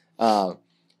bad.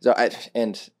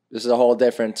 This is a whole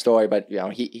different story, but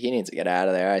he needs to get out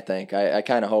of there. I think I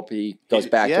kind of hope he goes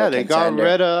back. to a they contender. got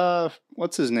rid of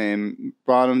what's his name?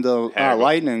 Brought him to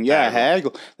Lightning. Yeah,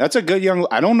 Hagel. That's a good young.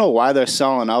 I don't know why they're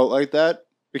selling out like that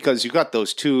because you got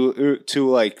those two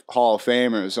like Hall of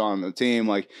Famers on the team.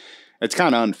 Like it's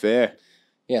kind of unfair.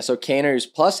 Yeah, so Kaner is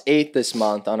 +8 this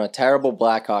month on a terrible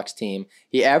Blackhawks team.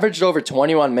 He averaged over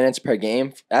 21 minutes per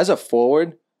game as a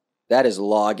forward. That is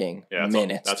logging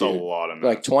minutes. That's dude. a lot of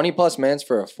minutes. Like 20+ minutes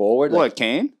for a forward. What,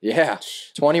 Kane? Yeah,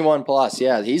 21+.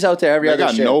 Yeah, he's out there every they other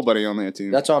got shift. nobody on their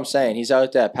team. That's what I'm saying. He's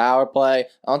out there power play.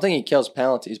 I don't think he kills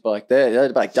penalties, but like they're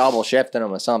like double shifting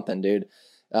him or something, dude.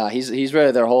 He's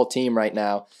really their whole team right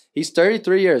now. He's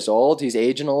 33 years old. He's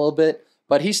aging a little bit,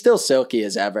 but he's still silky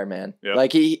as ever, man. Yep.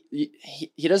 Like he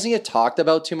doesn't get talked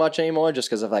about too much anymore just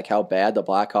because of like how bad the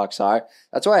Blackhawks are.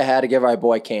 That's why I had to give our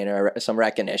boy Kaner some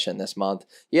recognition this month.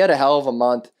 He had a hell of a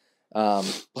month.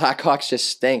 Blackhawks just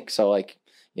stink, so like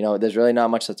there's really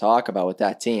not much to talk about with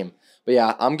that team. But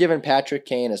yeah, I'm giving Patrick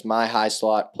Kane as my high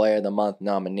slot player of the month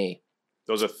nominee.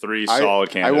 Those are 3 solid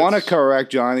candidates. I want to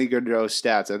correct Johnny Gaudreau's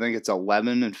stats. I think it's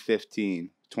 11 and 15,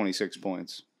 26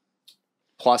 points.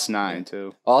 +9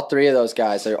 too. All 3 of those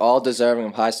guys, they're all deserving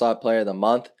of high slot player of the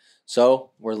month.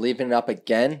 So we're leaving it up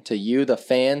again to you, the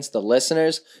fans, the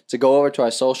listeners, to go over to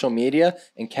our social media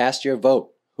and cast your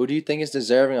vote. Who do you think is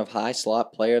deserving of high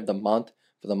slot player of the month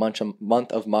for the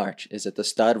month of March? Is it the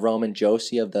stud Roman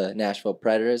Josi of the Nashville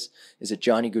Predators? Is it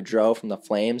Johnny Gaudreau from the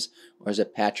Flames? Or is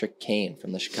it Patrick Kane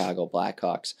from the Chicago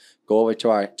Blackhawks? Go over to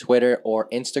our Twitter or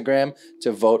Instagram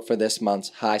to vote for this month's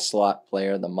high slot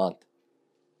player of the month.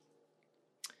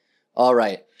 All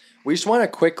right. We just want to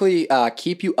quickly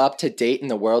keep you up to date in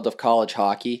the world of college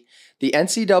hockey. The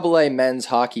NCAA Men's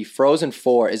Hockey Frozen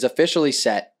Four is officially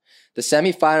set. The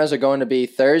semifinals are going to be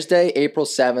Thursday, April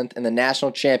 7th, and the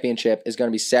national championship is going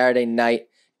to be Saturday night,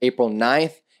 April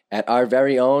 9th, at our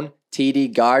very own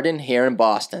TD Garden here in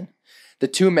Boston. The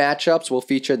 2 matchups will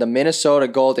feature the Minnesota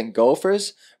Golden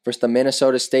Gophers versus the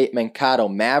Minnesota State Mankato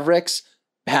Mavericks.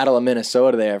 Battle of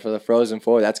Minnesota there for the Frozen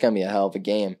Four. That's going to be a hell of a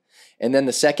game. And then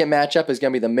the second matchup is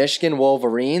going to be the Michigan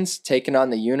Wolverines taking on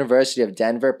the University of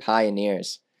Denver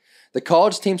Pioneers. The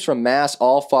college teams from Mass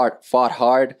all fought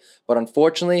hard, but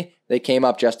unfortunately, they came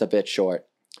up just a bit short.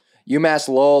 UMass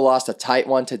Lowell lost a tight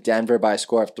one to Denver by a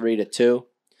score of 3-2.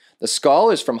 The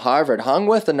Scholars from Harvard hung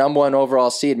with the number 1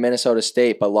 overall seed Minnesota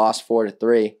State, but lost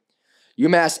 4-3.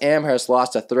 UMass Amherst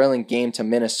lost a thrilling game to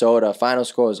Minnesota. Final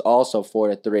score was also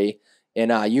 4-3.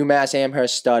 And UMass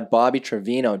Amherst stud Bobby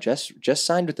Trevino just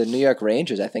signed with the New York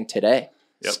Rangers, I think, today.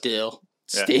 Yep. Steal.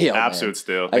 Absolute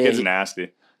steal. That kid's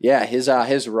nasty. Yeah,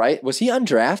 his right. Was he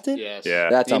undrafted? Yes. Yeah.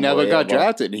 That's he never got unbelievable.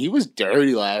 drafted. He was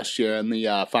dirty last year in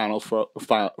the final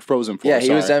Frozen Four. Yeah, he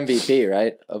was MVP,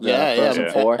 right? Of the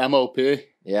Frozen Four. MOP.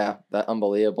 Yeah, that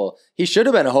unbelievable. He should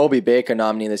have been a Hobie Baker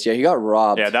nominee this year. He got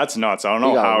robbed. Yeah, that's nuts. I don't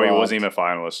know how he wasn't even a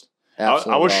finalist.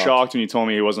 I was shocked when you told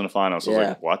me he wasn't a finalist. I was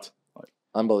like, what?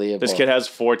 Unbelievable. This kid has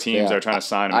 4 teams that are trying to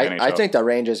sign him in the NHL. I think the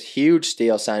Rangers, huge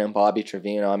steal signing Bobby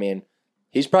Trevino. I mean,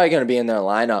 he's probably going to be in their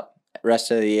lineup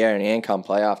rest of the year and come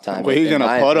playoff time. Where are you in going to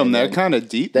my put them? They're opinion. kind of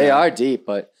deep. They now. are deep,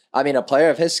 but I mean, a player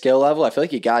of his skill level, I feel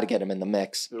like you got to get him in the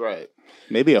mix. Right.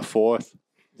 Maybe a fourth.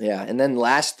 Yeah, and then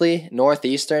lastly,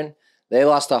 Northeastern, they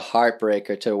lost a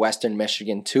heartbreaker to Western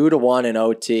Michigan, 2-1 in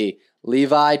OT.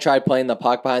 Levi tried playing the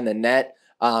puck behind the net.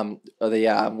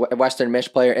 The Western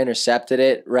Mich player intercepted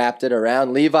it, wrapped it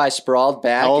around. Levi sprawled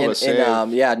back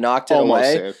and knocked it Almost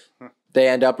away. safe. They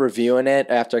end up reviewing it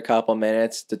after a couple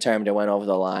minutes, determined it went over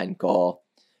the line. Goal.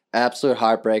 Absolute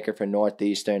heartbreaker for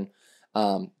Northeastern.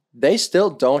 They still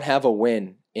don't have a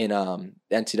win in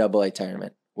NCAA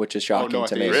tournament, which is shocking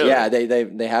to me. Really? Yeah,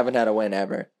 they haven't had a win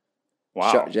ever.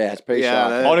 Wow. Yeah, it's pretty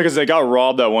shocking. Only because they got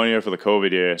robbed that 1 year for the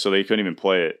COVID year, so they couldn't even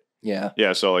play it. Yeah.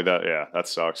 Yeah, so like that. Yeah, that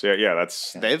sucks. Yeah,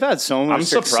 that's. They've had so much I'm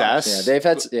surprised. success. Yeah, they've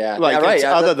had Like,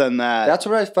 other than that. That's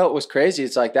what I felt was crazy.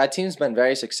 It's like that team's been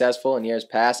very successful in years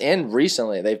past, and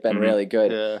recently they've been really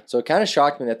good. Yeah. So it kind of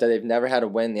shocked me that they've never had a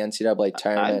win in the NCAA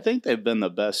tournament. I think they've been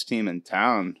the best team in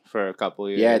town for a couple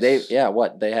of years. They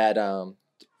had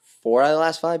 4 out of the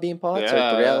last 5 being pots, or 3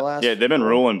 out of the last. Yeah, they've been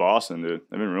ruling Boston, dude.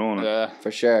 They've been ruling it. Yeah. For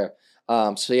sure.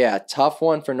 So yeah, tough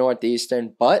one for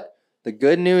Northeastern, but the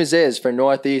good news is for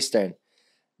Northeastern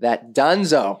that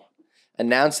Dunzo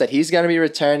announced that he's going to be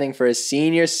returning for his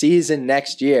senior season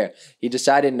next year. He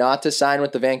decided not to sign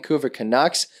with the Vancouver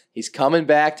Canucks. He's coming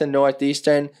back to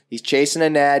Northeastern. He's chasing a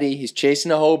natty. He's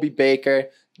chasing a Hobie Baker.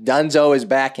 Dunzo is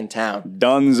back in town.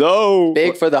 Dunzo!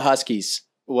 Big for the Huskies.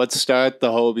 Let's start the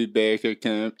Hobie Baker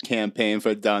campaign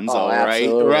for Dunzo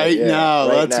absolutely. right now.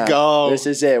 Right Let's now. go. This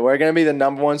is it. We're going to be the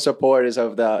 #1 supporters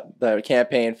of the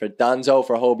campaign for Dunzo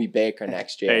for Hobie Baker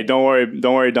next year. Hey, don't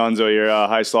worry, Dunzo. Your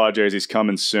high slot jersey's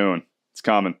coming soon. It's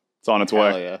coming. It's on its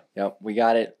way. Yeah. Yep, we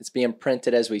got it. It's being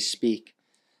printed as we speak.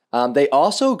 They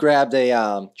also grabbed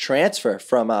a transfer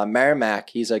from Merrimack.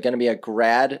 He's going to be a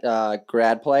grad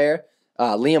player.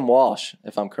 Liam Walsh,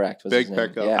 if I'm correct, was Big his name.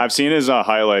 pickup. Yeah, I've seen his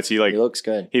highlights. He looks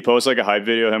good. he posts like a hype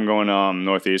video of him going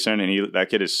Northeastern, and that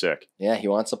kid is sick. Yeah, he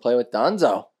wants to play with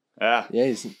Dunzo. Yeah. Yeah,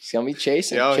 he's going to be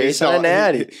chasing He's a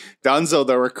natty. Dunzo,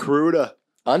 the recruiter.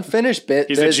 Unfinished He's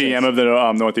business. the GM of the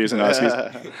Northeastern Huskies.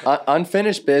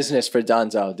 Unfinished business for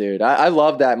Dunzo, dude. I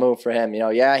love that move for him.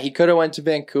 He could have went to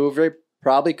Vancouver.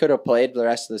 Probably could have played the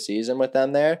rest of the season with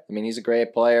them there. I mean, he's a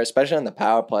great player, especially on the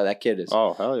power play. That kid is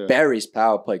Hell yeah. buries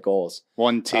power play goals.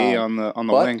 1T on the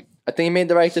But wing. I think he made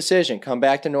the right decision. Come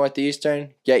back to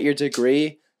Northeastern, get your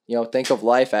degree. Think of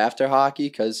life after hockey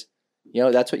because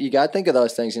that's what you got to think of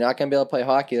those things. You're not going to be able to play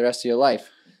hockey the rest of your life.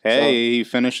 Hey, he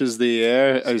finishes the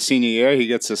year, senior year, he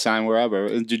gets to sign wherever.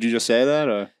 Did you just say that?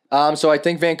 Or? So I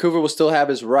think Vancouver will still have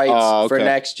his rights for okay.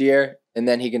 next year, and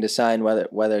then he can decide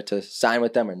whether to sign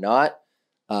with them or not.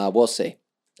 We'll see.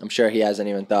 I'm sure he hasn't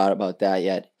even thought about that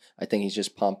yet. I think he's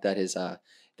just pumped that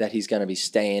he's going to be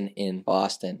staying in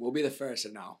Boston. We'll be the first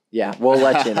to know. Yeah, we'll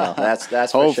let you know. That's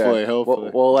for sure.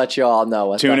 Hopefully. We'll let you all know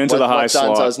what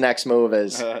Dunzo's next move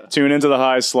is. Tune into the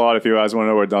high slot if you guys want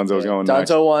to know where Dunzo's going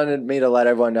next. Dunzo wanted me to let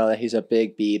everyone know that he's a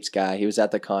big Biebs guy. He was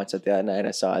at the concert the other night.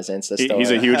 I saw his Insta story. He's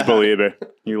a huge believer.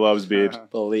 He loves Biebs.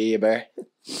 Believer.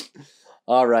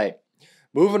 All right.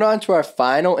 Moving on to our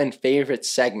final and favorite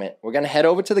segment. We're going to head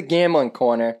over to the gambling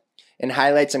corner and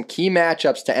highlight some key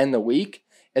matchups to end the week,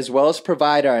 as well as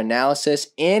provide our analysis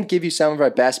and give you some of our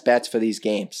best bets for these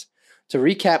games. To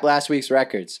recap last week's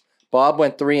records, Bob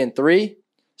went 3-3,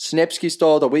 Snipsky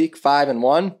stole the week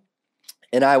 5-1,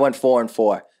 and I went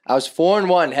 4-4. I was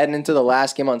 4-1 heading into the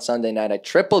last game on Sunday night. I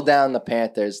tripled down the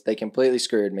Panthers. They completely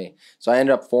screwed me. So I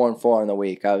ended up 4-4 in the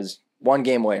week. I was 1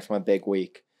 game away from a big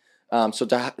week. So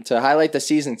to highlight the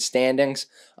season standings,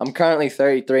 I'm currently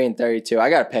 33-32. I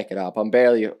got to pick it up. I'm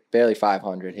barely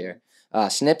 500 here.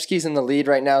 Snipsky's in the lead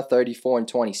right now,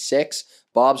 34-26.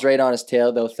 Bob's right on his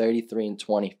tail though,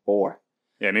 33-24.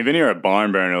 Yeah, me and Vinny are a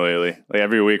barn burner lately. Like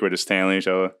every week we're just tailing each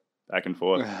other back and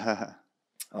forth.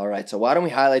 All right, so why don't we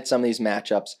highlight some of these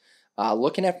matchups?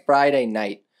 Looking at Friday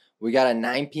night, we got a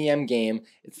 9 p.m. game.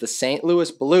 It's the St.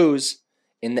 Louis Blues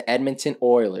in the Edmonton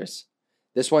Oilers.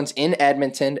 This one's in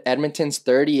Edmonton. Edmonton's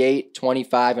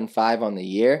 38-25-5 on the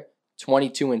year,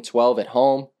 22-12 at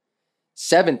home,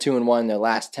 7-2-1 in their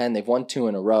last 10. They've won 2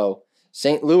 in a row.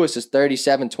 St. Louis is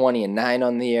 37-20-9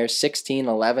 on the year,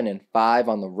 16-11-5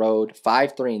 on the road,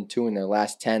 5-3-2 in their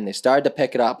last 10. They started to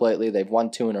pick it up lately. They've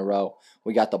won 2 in a row.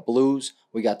 We got the Blues.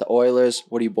 We got the Oilers.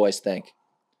 What do you boys think?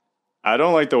 I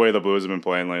don't like the way the Blues have been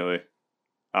playing lately.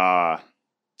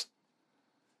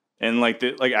 And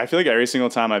I feel like every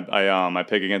single time I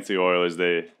pick against the Oilers,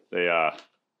 they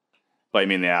bite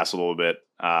me in the ass a little bit,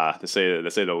 to say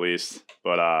the least.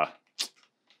 But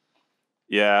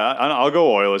yeah, I'll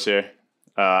go Oilers here.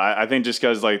 I think just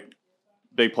because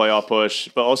big playoff push.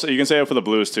 But also, you can say it for the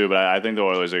Blues too. But I think the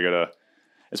Oilers are gonna,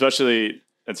 especially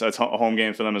it's a home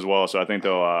game for them as well. So I think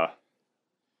they'll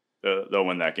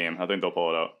win that game. I think they'll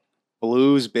pull it out.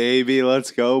 Blues, baby, let's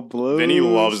go Blues. Vinny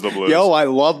loves the Blues. Yo, I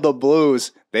love the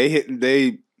Blues.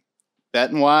 They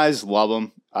betting wise, love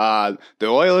them. The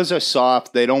Oilers are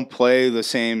soft. They don't play the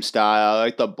same style. I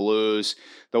like the Blues,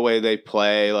 the way they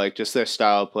play, like just their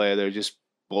style of play. They're just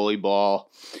bully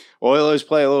ball. Oilers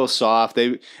play a little soft.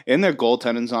 Their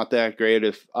goaltending's not that great.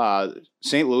 If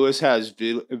St. Louis has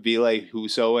Ville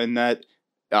Husso in that,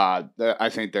 I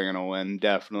think they're gonna win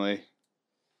definitely.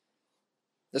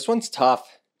 This one's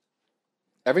tough.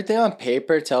 Everything on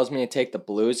paper tells me to take the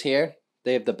Blues here.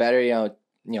 They have the better,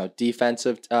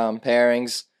 defensive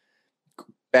pairings,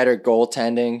 better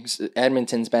goaltending.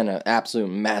 Edmonton's been an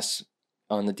absolute mess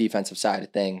on the defensive side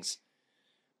of things.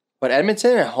 But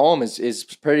Edmonton at home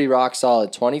is pretty rock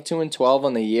solid. 22-12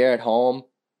 on the year at home.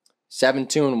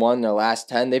 7-2-1 their last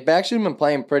 10. They've actually been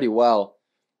playing pretty well.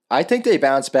 I think they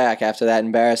bounce back after that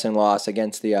embarrassing loss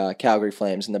against the Calgary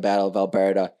Flames in the Battle of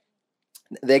Alberta.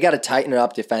 They got to tighten it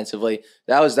up defensively.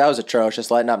 That was atrocious,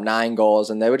 letting up 9 goals,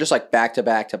 and they were just like back to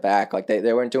back to back. Like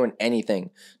they weren't doing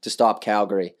anything to stop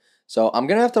Calgary. So I'm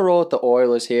gonna have to roll with the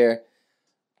Oilers here.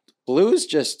 Blues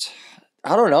just,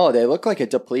 I don't know. They look like a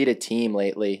depleted team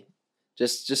lately.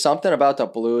 Just something about the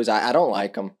Blues. I don't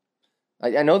like them.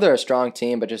 I know they're a strong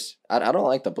team, but just I don't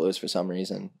like the Blues for some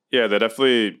reason. Yeah, they're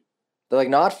like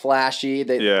not flashy.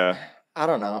 I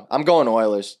don't know. I'm going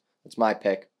Oilers. That's my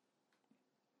pick.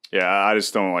 Yeah, I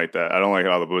just don't like that. I don't like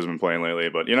how the Blues have been playing lately,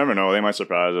 but you never know. They might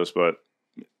surprise us, but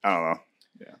I don't know.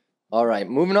 Yeah. All right,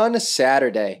 moving on to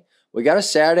Saturday. We got a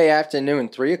Saturday afternoon,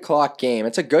 3 o'clock game.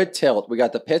 It's a good tilt. We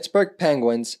got the Pittsburgh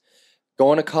Penguins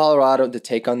going to Colorado to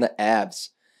take on the Avs.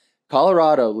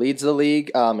 Colorado leads the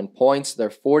league in points. They're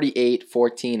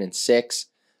 48-14-6.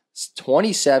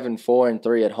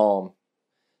 27-4-3 at home.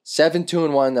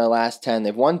 7-2-1 their last 10.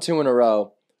 They've won 2 in a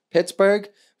row. Pittsburgh,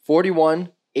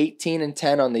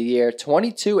 41-18-10 on the year.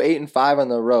 22-8-5 on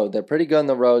the road. They're pretty good on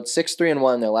the road.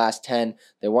 6-3-1 their last 10.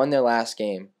 They won their last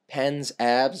game. Pens,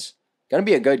 Avs. Going to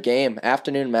be a good game.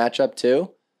 Afternoon matchup,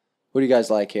 too. Who do you guys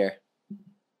like here?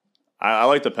 I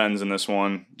like the Pens in this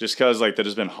one, just because they've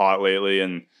just been hot lately,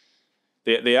 and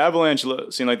the Avalanche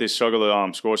seem like they struggle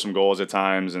to score some goals at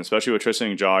times, and especially with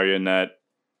Tristan Jarry in net.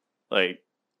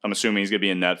 I'm assuming he's going to be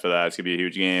in net for that. It's going to be a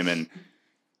huge game, and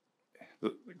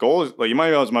the goals, you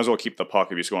might as well keep the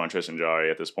puck if you score on Tristan Jarry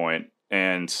at this point.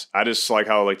 And I just like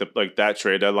how that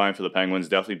trade deadline for the Penguins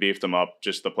definitely beefed them up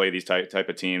just to play these type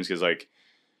of teams, because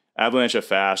Avalanche are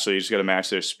fast, so you just got to match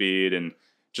their speed, and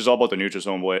just all about the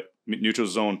neutral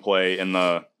zone play in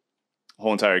the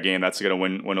whole entire game. That's going to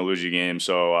win or lose your game.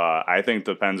 So I think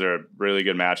the Pens are a really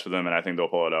good match for them, and I think they'll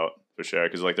pull it out for sure,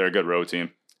 because they're a good road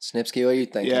team. Snipsky, what are you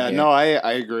thinking? Yeah, here? no,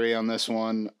 I agree on this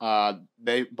one.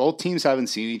 Both teams haven't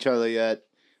seen each other yet.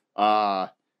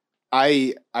 I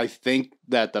think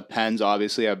that the Pens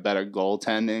obviously have better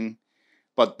goaltending,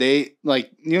 but they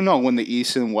when the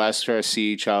East and West first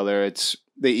see each other, it's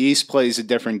the East plays a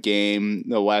different game.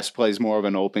 The West plays more of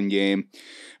an open game.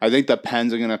 I think the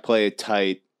Pens are going to play it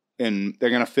tight, and they're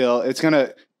going to feel it's going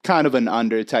to kind of an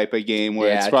under type of game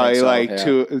where it's probably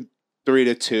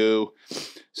 3-2.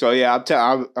 So yeah,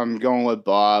 I'm going with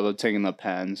Bob. I'm taking the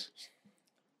Pens.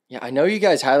 Yeah, I know you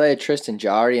guys highlighted Tristan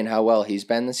Jarry and how well he's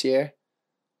been this year,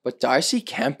 but Darcy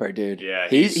Kemper, dude, yeah,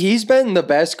 he's been the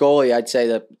best goalie I'd say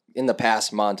that in the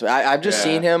past month. I've just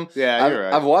seen him. Yeah, you're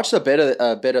right. I've watched a bit of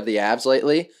the Avs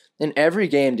lately. In every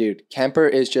game, dude, Kemper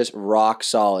is just rock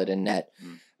solid in net.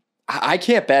 I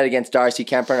can't bet against Darcy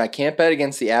Kemper, and I can't bet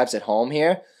against the Avs at home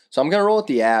here. So I'm gonna roll with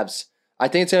the Avs. I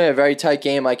think it's gonna be a very tight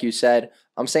game, like you said.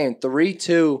 I'm saying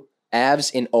 3-2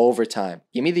 Avs in overtime.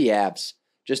 Give me the Avs.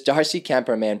 Just Darcy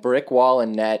Kemper, man. Brick wall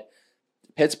and net.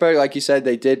 Pittsburgh, like you said,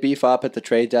 they did beef up at the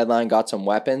trade deadline, got some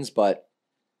weapons, but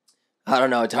I don't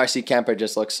know. Darcy Kemper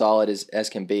just looks solid as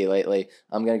can be lately.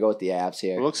 I'm going to go with the Avs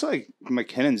here. It looks like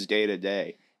McKinnon's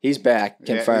day-to-day. He's back,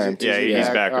 confirmed. Yeah, he's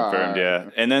back, confirmed, yeah.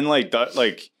 And then,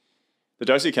 the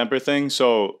Darcy Kemper thing,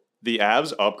 so the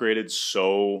Avs upgraded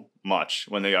so much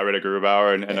when they got rid of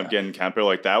Grubauer and ended up getting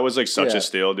Kemper. That was such a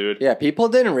steal, dude. Yeah, people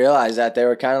didn't realize that. They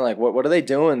were kind of like, what are they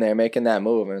doing there making that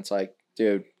move? And it's like,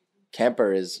 dude,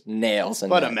 Kemper is nails.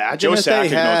 But imagine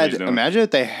if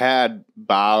they had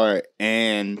Bauer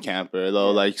and Kemper,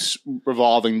 though,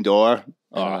 revolving door.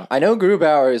 I know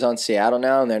Grubauer is on Seattle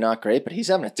now, and they're not great, but he's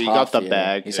having a tough year. He got the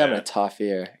bag. He's having a tough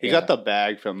year. He got the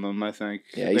bag from them, I think.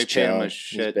 Yeah, he's chilling. Him a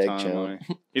shit ton of money.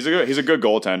 He's a good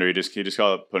goaltender. He just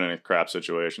got put in a crap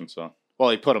situation. So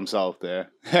he put himself there,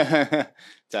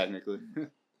 technically.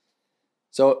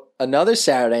 So another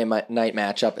Saturday night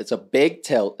matchup. It's a big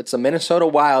tilt. It's the Minnesota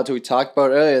Wild, who we talked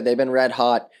about earlier. They've been red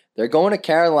hot. They're going to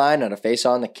Carolina to face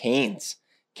on the Canes.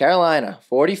 Carolina,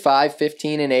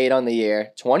 45-15-8 on the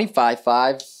year,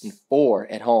 25-5-4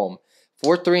 at home.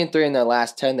 4-3-3 in their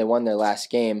last 10. They won their last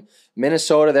game.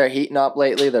 Minnesota, they're heating up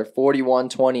lately. They're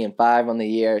 41-20-5 on the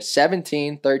year,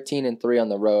 17-13-3 on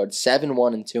the road,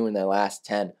 7-1-2 in their last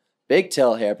 10. Big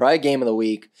tilt here. Probably game of the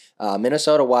week.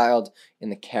 Minnesota Wild and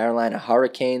the Carolina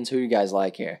Hurricanes. Who you guys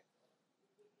like here?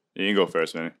 You can go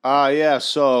first, man. Yeah,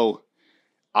 so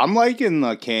I'm liking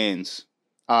the Canes.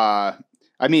 I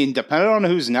mean, depending on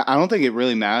who's net, I don't think it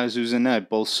really matters who's in net.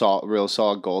 Both real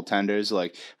solid goaltenders,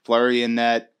 like Fleury in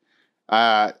net.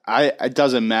 It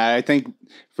doesn't matter. I think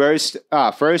first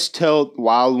tilt,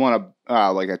 Wild won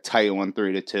like a tight one,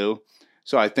 3-2.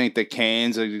 So I think the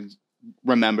Canes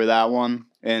remember that one,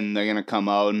 and they're gonna come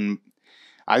out, and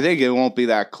I think it won't be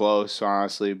that close,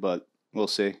 honestly, but we'll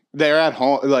see. They're at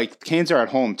home. Like Canes are at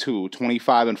home too,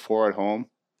 25-4 at home.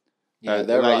 Yeah,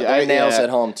 they're nails at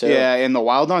home too. Yeah, and the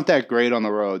Wild aren't that great on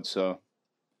the road, so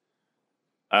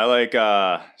I like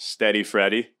Steady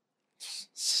Freddy.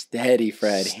 Steady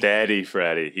Freddy. Steady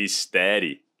Freddy. He's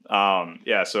steady.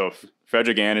 Yeah, so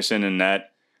Frederick Anderson in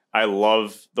net. I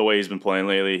love the way he's been playing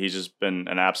lately. He's just been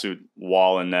an absolute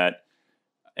wall in net.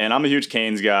 And I'm a huge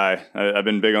Canes guy. I've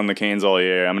been big on the Canes all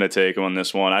year. I'm going to take him on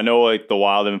this one. I know like the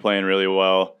Wild have been playing really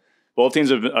well. Both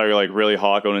teams are like really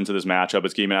hot going into this matchup.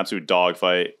 It's going to be an absolute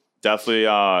dogfight. Definitely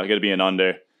going to be an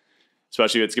under.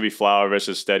 Especially it's going to be Flower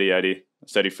versus Steady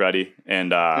Freddy.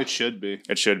 And it should be.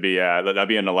 It should be, yeah. That'd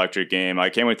be an electric game. I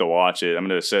can't wait to watch it. I'm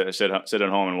going to sit at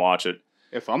home and watch it.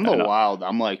 If I'm the Wild,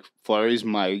 I'm like, Fleury's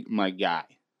my guy.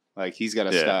 Like, he's got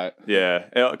to start.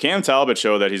 Yeah. Cam Talbot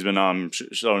showed that he's been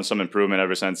showing some improvement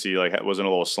ever since he like was in a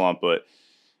little slump. But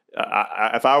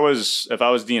if I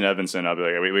was Dean Evanson, I'd be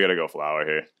like, we got to go Flower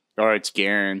here. Or it's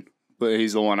Guerin, but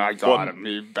he's the one I got him.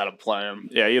 You better play him.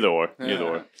 Yeah, either or.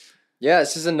 Yeah,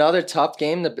 this is another tough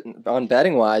game on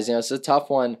betting wise. You know, it's a tough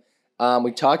one.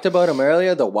 We talked about them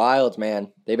earlier. The Wild,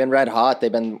 man, they've been red hot.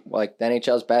 They've been like the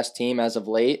NHL's best team as of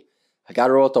late. I got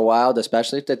to roll with the Wild,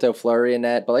 especially if they throw Fleury in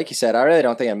net. But like you said, I really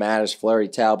don't think it matters, Fleury,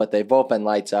 Tal, but they've both been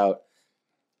lights out.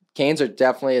 Canes are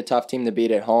definitely a tough team to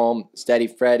beat at home. Steady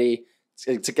Freddy.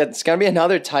 It's going to be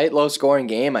another tight, low-scoring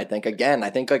game, I think. Again, I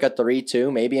think like a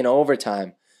 3-2, maybe in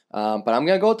overtime. But I'm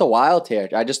going to go with the Wild here.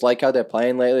 I just like how they're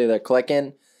playing lately. They're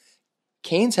clicking.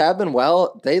 Canes have been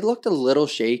well. They looked a little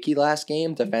shaky last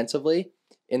game defensively.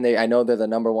 I know they're the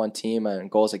number one team in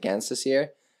goals against this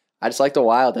year. I just like the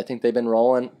Wild. I think they've been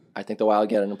rolling. I think the Wild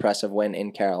get an impressive win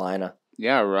in Carolina.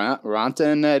 Yeah, Ronta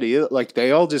and Ned, like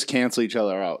they all just cancel each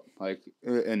other out, like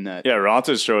in that. Yeah,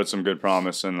 Ronta's showed some good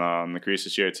promise in the crease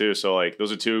this year too. So like those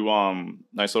are two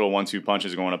nice little 1-2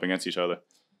 punches going up against each other.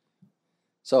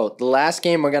 So the last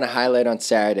game we're going to highlight on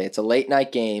Saturday. It's a late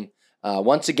night game.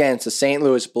 Once again, it's the St.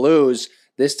 Louis Blues.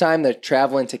 This time they're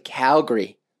traveling to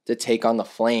Calgary to take on the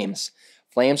Flames.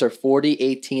 Flames are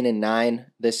 40-18-9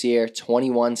 this year,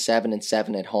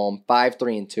 21-7-7 at home,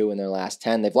 5-3-2 in their last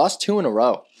 10. They've lost 2 in a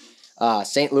row.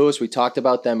 St. Louis, we talked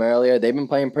about them earlier. They've been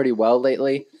playing pretty well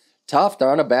lately. Tough.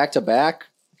 They're on a back-to-back.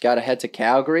 Got to head to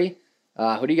Calgary.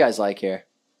 Who do you guys like here?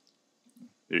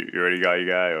 You already got your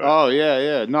guy? Or? Oh,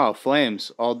 yeah. No,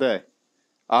 Flames all day.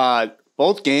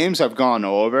 Both games have gone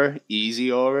over,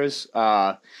 easy overs.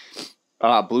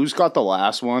 Blues got the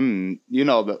last one, and you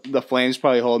know the Flames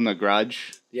probably holding a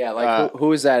grudge. Yeah, like who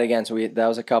was that against? That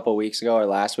was a couple weeks ago or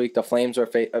last week. The Flames were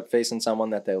facing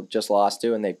someone that they just lost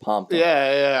to, and they pumped them.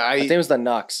 Yeah. I think it was the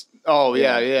Nucks. Oh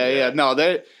yeah. No,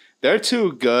 they're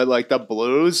too good. Like the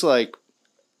Blues, like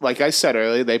I said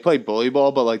earlier, they play bully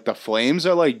ball, but like the Flames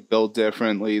are like built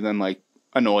differently than like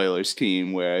an Oilers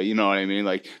team, where you know what I mean.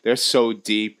 Like they're so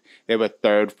deep. They have a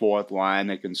third, fourth line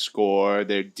that can score.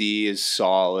 Their D is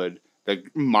solid. The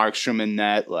Markstrom in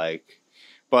net,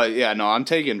 but yeah, no, I'm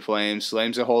taking Flames.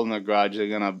 Flames are holding a grudge.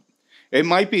 It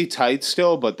might be tight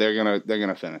still, but they're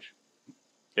gonna finish.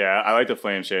 Yeah, I like the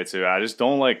Flames here too. I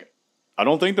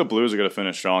don't think the Blues are gonna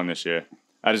finish strong this year.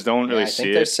 I just don't really see it. I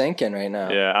think they're sinking right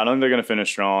now. Yeah, I don't think they're gonna finish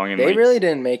strong. And they really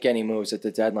didn't make any moves at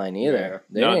the deadline either.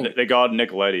 Yeah. They got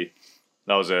Nick Leddy.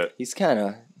 That was it. He's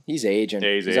aging.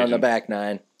 Yeah, he's on the back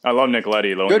nine. I love Nick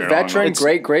Leddy. Good veteran,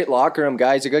 great locker room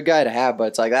guy. He's a good guy to have, but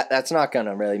it's like that's not going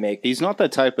to really make. He's not the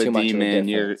type of D-man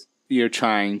you're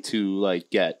trying to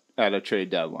get at a trade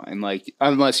deadline,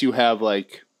 unless you have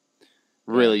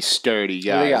really sturdy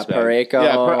guys. We got Parayko.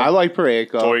 Yeah, I like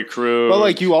Parayko. Torrey Krug.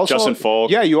 But you also Justin Falk.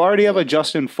 Yeah, you already have a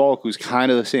Justin Falk who's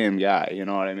kind of the same guy. You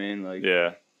know what I mean?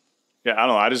 Yeah. I don't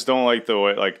know. I just don't like the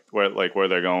way where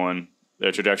they're going.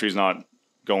 Their trajectory's not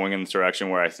going in this direction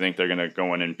where I think they're going to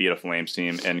go in and beat a Flames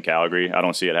team in Calgary. I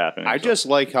don't see it happening. I just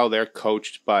like how they're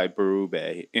coached by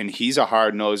Berube, and he's a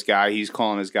hard-nosed guy. He's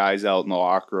calling his guys out in the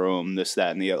locker room, this,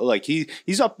 that, and the other. Like,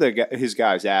 he's up his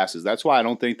guys' asses. That's why I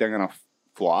don't think they're going to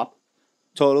flop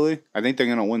totally. I think they're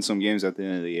going to win some games at the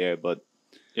end of the year. But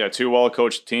yeah, two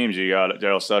well-coached teams. You got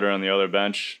Daryl Sutter on the other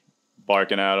bench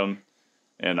barking at him,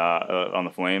 and on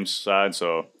the Flames side,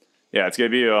 so... Yeah, it's gonna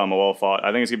be a well fought.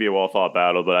 I think it's gonna be a well fought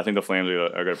battle, but I think the Flames are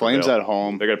gonna prevail. Flames at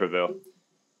home. They're gonna prevail.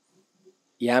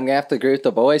 Yeah, I'm gonna have to agree with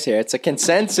the boys here. It's a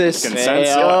consensus. Consensus.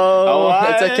 It's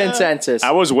a consensus.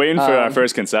 I was waiting for our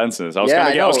first consensus. I was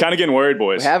kind of getting worried,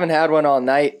 boys. We haven't had one all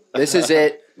night. This is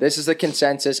it. This is the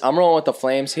consensus. I'm rolling with the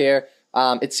Flames here.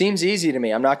 It seems easy to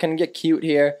me. I'm not gonna get cute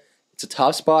here. It's a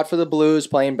tough spot for the Blues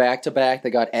playing back to back. They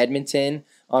got Edmonton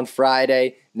on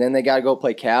Friday, and then they got to go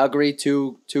play Calgary.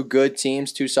 Two good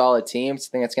teams, two solid teams. I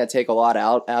think that's going to take a lot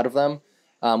out of them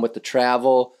with the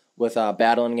travel, with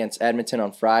battling against Edmonton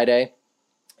on Friday.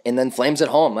 And then Flames at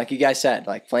home, like you guys said.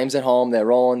 Like, Flames at home, they're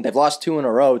rolling. They've lost 2 in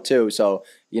a row, too. So,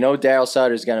 Daryl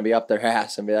Sutter's going to be up their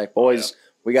ass and be like, boys,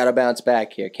 we got to bounce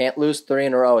back here. Can't lose 3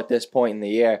 in a row at this point in the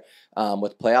year.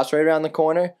 With playoffs right around the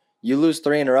corner, you lose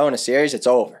 3 in a row in a series, it's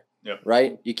over. Yep.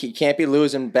 Right? You can't be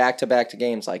losing back-to-back to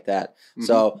games like that. Mm-hmm.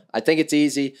 So I think it's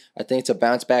easy. I think it's a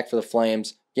bounce back for the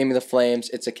Flames. Give me the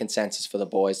Flames. It's a consensus for the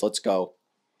boys. Let's go.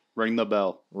 Ring the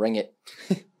bell. Ring it.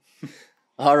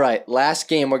 All right. Last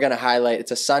game we're going to highlight. It's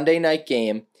a Sunday night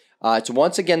game. It's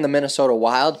once again the Minnesota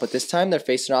Wild, but this time they're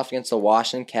facing off against the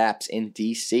Washington Caps in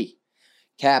D.C.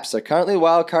 Caps, they're currently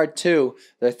wild card 2.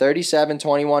 They're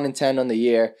 37-21-10 on the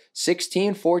year,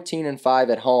 16-14-5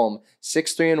 at home,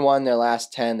 6-3-1 their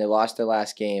last 10. They lost their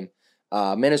last game.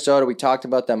 Minnesota, we talked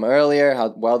about them earlier,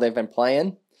 how well they've been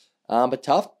playing, but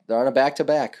tough. They're on a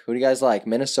back-to-back. Who do you guys like,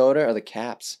 Minnesota or the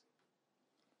Caps?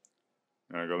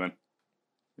 All right, go then.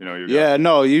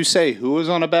 You say who was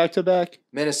on a back-to-back?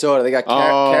 Minnesota. They got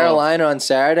Carolina on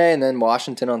Saturday and then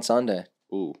Washington on Sunday.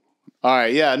 Ooh. All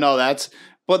right, that's...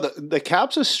 But the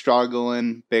Caps are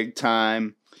struggling big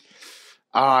time.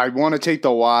 I want to take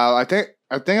the Wild. I'm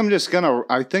gonna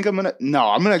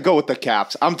go with the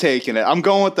Caps. I'm taking it. I'm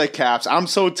going with the Caps. I'm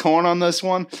so torn on this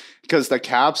one because the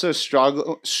Caps are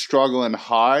struggling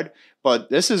hard. But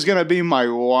this is gonna be my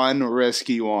one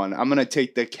risky one. I'm gonna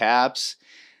take the Caps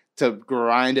to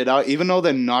grind it out, even though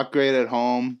they're not great at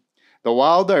home. The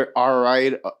Wild are all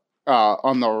right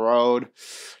on the road.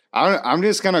 I'm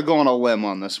just going to go on a limb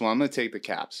on this one. I'm going to take the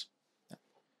Caps.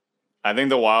 I think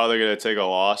the Wild are going to take a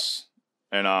loss.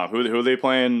 And who are they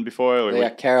playing before? They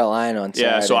got Carolina on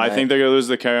Saturday. Yeah, so I think they're going to lose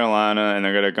to Carolina, and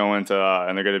they're going to go into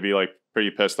and they're going to be like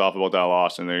pretty pissed off about that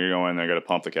loss, and they're going to go in and they're going to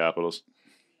pump the Capitals.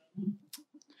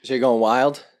 So you're going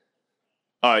Wild?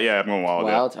 Yeah, I'm going Wild.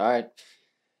 Wild, all right.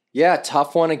 Yeah,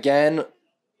 tough one again.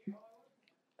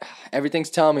 Everything's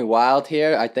telling me Wild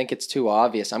here. I think it's too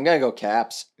obvious. I'm going to go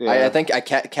Caps. Yeah. I think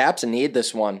Caps need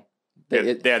this one.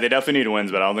 They definitely need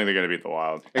wins, but I don't think they're going to beat the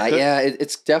Wild.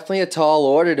 It's definitely a tall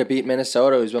order to beat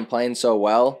Minnesota, who's been playing so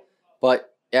well.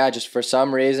 But, yeah, just for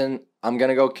some reason, I'm going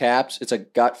to go Caps. It's a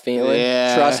gut feeling.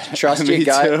 Yeah. Trust your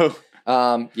gut.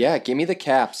 Give me the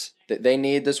Caps. They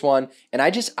need this one. And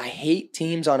I hate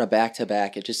teams on a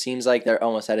back-to-back. It just seems like they're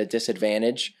almost at a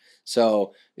disadvantage.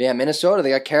 So, yeah, Minnesota,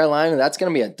 they got Carolina. That's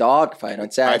going to be a dogfight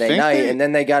on Saturday night. And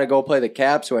then they got to go play the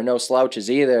Caps, who are no slouches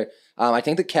either. I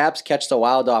think the Caps catch the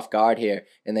Wild off guard here,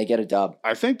 and they get a dub.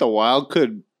 I think the Wild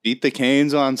could beat the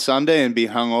Canes on Sunday and be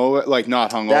hungover. Like, not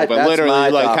hungover, but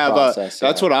literally like have process,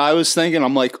 That's what I was thinking.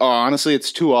 I'm like, honestly,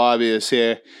 it's too obvious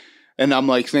here. And I'm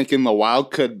like thinking the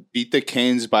Wild could beat the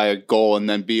Canes by a goal and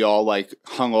then be all like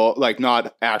hungover, like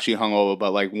not actually hungover,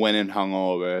 but like winning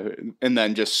hungover, and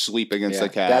then just sleep against the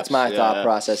Caps. That's my thought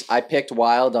process. I picked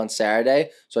Wild on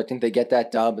Saturday, so I think they get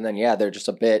that dub, and then they're just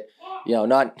a bit,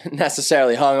 not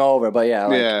necessarily hungover, but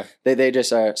they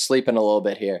just are sleeping a little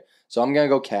bit here. So I'm gonna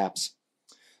go Caps.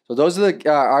 So those are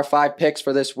our 5 picks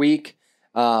for this week.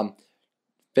 Tail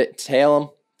them,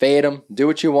 fade them, do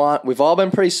what you want. We've all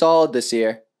been pretty solid this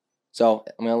year. So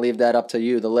I'm going to leave that up to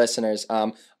you, the listeners.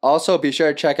 Also, be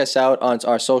sure to check us out on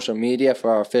our social media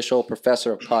for our official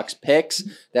Professor of Pucks picks.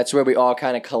 That's where we all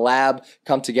kind of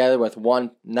come together with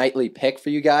one nightly pick for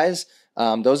you guys.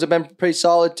 Those have been pretty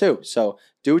solid too. So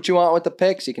do what you want with the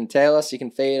picks. You can tail us. You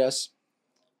can fade us.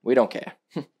 We don't care.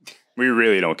 We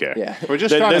really don't care. Yeah. We're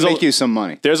just trying to make you some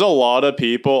money. There's a lot of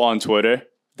people on Twitter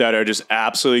that are just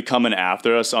absolutely coming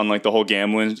after us on like the whole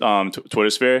gambling Twitter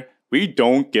sphere. We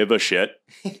don't give a shit.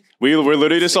 We're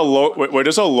literally just we're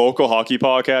just a local hockey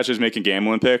podcast, just making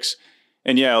gambling picks.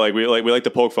 And we like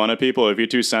to poke fun at people. If you're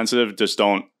too sensitive, just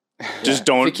don't Just If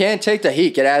don't. you can't take the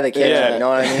heat, get out of the kitchen. Yeah. You know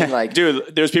what I mean? Like,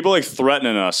 Dude, there's people like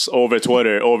threatening us over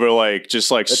Twitter over like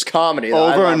just like it's comedy. Though.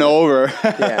 I Over love and it. over.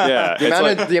 Yeah. Yeah, The it's amount,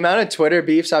 like- of, the amount of Twitter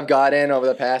beefs I've got in over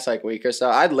the past like week or so,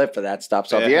 I'd live for that stuff.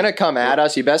 So if Yeah. you're gonna come at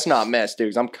us, you best not miss, dude.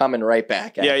 'Cause I'm coming right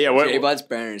back. At yeah, you. yeah. J Bud's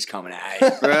burner's coming at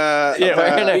you.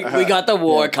 Yeah, we got the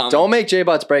war coming. Don't make J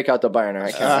Butts break out the burner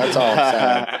account. That's all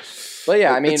I'm saying. But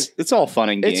yeah, I mean, it's all fun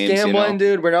and games. it's gambling,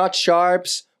 dude. We're not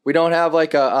sharps. We don't have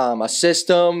like a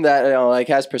system that like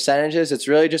has percentages. It's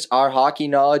really just our hockey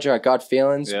knowledge, our gut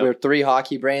feelings. Yeah. We're three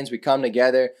hockey brains. We come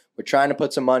together. We're trying to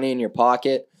put some money in your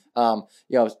pocket.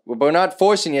 We're not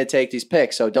forcing you to take these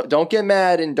picks. So don't get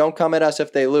mad and don't come at us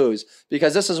if they lose,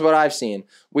 because this is what I've seen.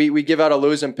 We give out a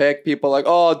losing pick. People are like,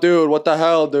 oh, dude, what the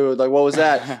hell, dude? Like, what was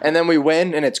that? And then we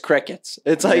win and it's crickets.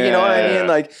 It's like, you know what I Yeah. mean?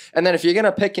 Like, and then if you're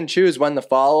gonna pick and choose when to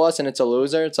follow us and it's a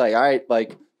loser, it's like, all right,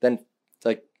 like then it's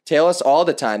like tail us all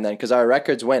the time then, because our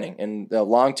record's winning. And the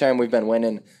long term we've been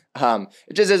winning.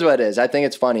 It just is what it is. I think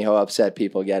it's funny how upset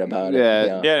people get about it. Yeah. You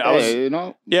know? yeah. I was, Hey, you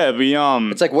know, yeah, we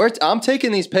It's like I'm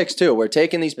taking these picks too. We're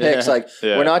taking these picks. Yeah. Like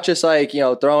Yeah. we're not just like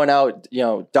throwing out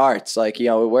darts. Like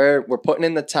we're putting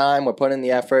in the time. We're putting in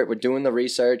the effort. We're doing the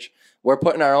research. We're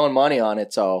putting our own money on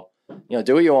it. So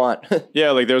do what you want.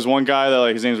 yeah, like there's one guy that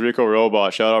like his name's Rico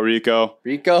Robot. Shout out Rico.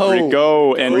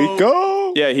 Rico. And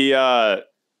Rico. Yeah,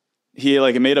 he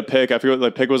like made a pick. I forget what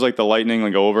the pick was, like the Lightning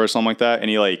like over or something like that. And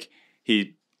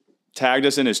he tagged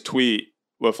us in his tweet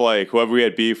with like whoever we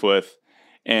had beef with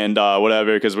and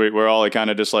whatever, because we're all like kind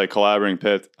of just like collabing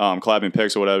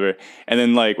picks or whatever. And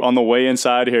then like on the way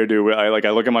inside here, dude, I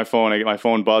look at my phone, I get my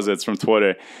phone buzz, it's from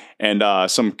Twitter, and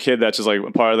some kid that's just like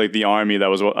part of like the army that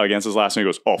was against us last night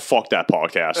goes, "Oh, fuck that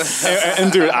podcast."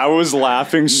 and dude, I was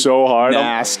laughing so hard.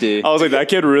 Nasty. I was like, that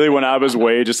kid really went out of his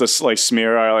way just to like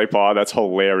smear our like pod. That's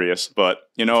hilarious. But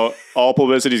all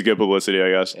publicity is good publicity,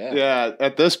 I guess. Yeah,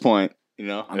 at this point,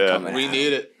 Yeah. coming we at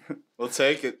need it. We'll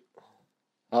take it.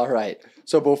 All right.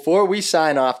 So before we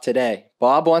sign off today,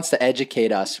 Bob wants to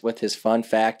educate us with his fun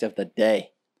fact of the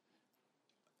day.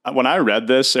 When I read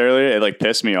this earlier, it like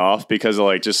pissed me off because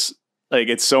like just like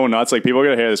it's so nuts. Like people are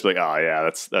gonna hear this, be like, oh yeah,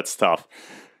 that's tough.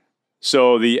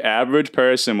 So the average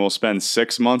person will spend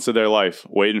 6 months of their life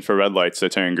waiting for red lights to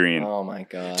turn green. Oh my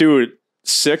god, Dude,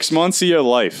 6 months of your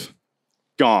life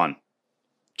gone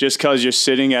just because you're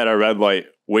sitting at a red light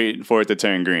waiting for it to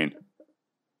turn green.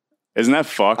 Isn't that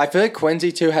fucked? I feel like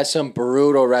Quincy too has some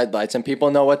brutal red lights, and people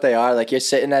know what they are. Like you're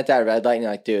sitting at that red light, and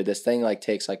you're like, dude, this thing like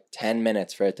takes like 10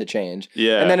 minutes for it to change.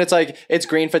 Yeah. And then it's like it's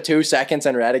green for 2 seconds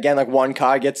and red again. Like one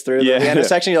car gets through the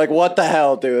intersection. You're like, what the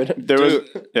hell, dude? There was you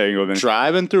can go then.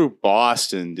 Driving through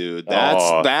Boston, dude. That's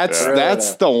Oh, yeah.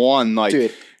 that's the one. Like,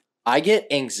 Dude, I get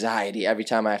anxiety every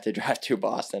time I have to drive to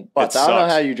Boston. But It I don't know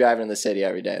sucks. how you drive in the city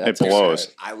every day. That's It blows.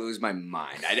 absurd. I lose my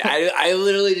mind. I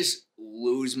literally just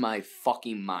lose my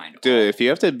fucking mind. dude, if you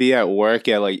have to be at work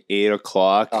at like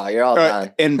 8:00 Oh, you're all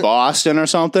done. in Boston or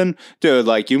something, dude,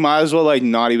 like you might as well like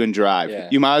not even drive. Yeah.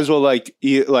 You might as well like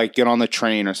get on the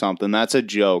train or something. That's a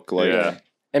joke. Like, Yeah.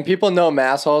 And people know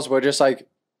massholes. We're just like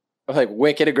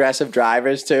wicked aggressive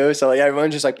drivers too. So like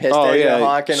everyone's just like pissed at you,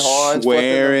 honking horns,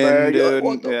 swearing, flipping the bird. You're like, dude.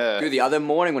 what the Yeah. Dude, the other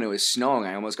morning when it was snowing,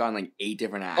 I almost got in like 8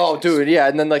 different accidents. Oh, dude, yeah.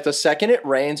 And then like the second it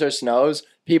rains or snows,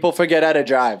 people forget how to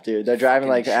drive, dude. They're driving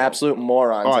like Fucking absolute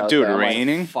morons. Oh, out dude, there. I'm like,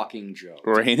 raining. Fucking joke.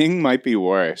 Raining might be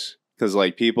worse because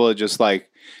like people are just like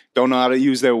don't know how to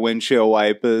use their windshield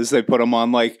wipers. They put them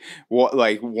on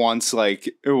once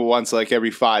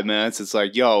every 5 minutes. It's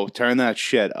like, yo, turn that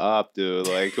shit up, dude.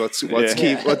 Like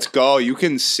let's go. You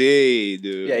can see,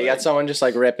 dude. Yeah, you got someone just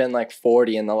like ripping like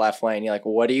 40 in the left lane. You're like,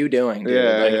 what are you doing, dude?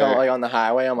 Yeah, like, yeah. like on the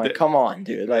highway. I'm like, come on,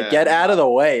 dude. Like, Yeah. get out of the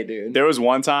way, dude. There was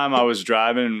one time I was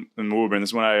driving in Woburn. This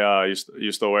is when I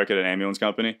used to work at an ambulance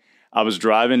company. I was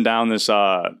driving down this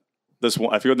one,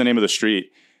 I forget the name of the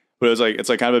street, but it's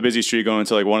like kind of a busy street going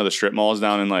into like one of the strip malls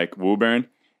down in like Woburn.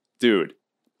 Dude,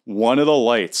 one of the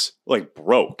lights like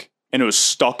broke and it was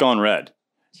stuck on red.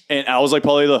 And I was like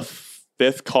probably the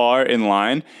 5th car in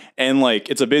line, and like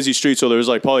it's a busy street, so there's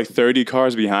like probably 30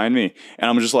 cars behind me, and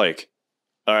I'm just like,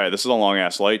 all right, this is a long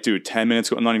ass light, dude. 10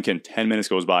 minutes. I'm not even kidding. 10 minutes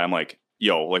goes by. I'm like,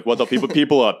 yo, like what the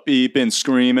people are beeping,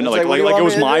 screaming, It's like what do you it want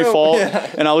was me to my do? fault.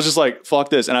 Yeah. And I was just like, fuck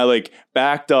this. And I like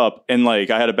backed up, and like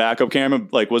I had a backup camera,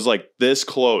 like was like this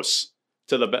close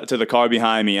to the car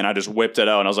behind me, and I just whipped it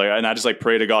out, and I was like, and I just like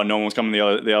prayed to God no one was coming the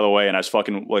other way, and I just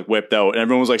fucking like whipped out, and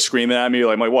everyone was like screaming at me,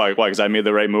 like why? Because I made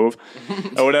the right move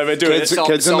or whatever, dude. Kids-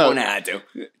 it's- Someone had to.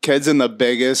 Kids in the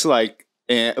biggest like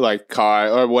car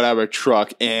or whatever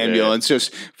truck ambulance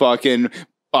just fucking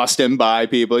busting by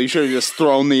people. You should have just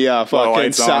thrown the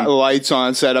fucking lights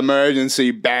on, said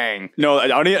emergency, bang. No, I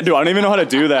don't even know how to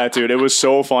do that, dude. It was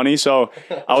so funny. So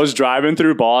I was driving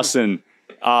through Boston.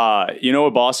 You know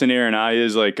what Boston near and I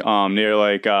is like near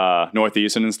like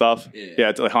Northeastern and stuff. Yeah,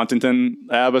 it's like Huntington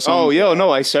Ave or something. Oh, yo, no,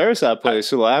 I service that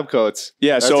place, the lab coats.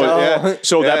 Yeah, so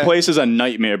that place is a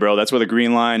nightmare, bro. That's where the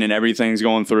green line and everything's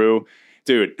going through,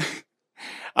 dude.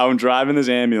 I'm driving this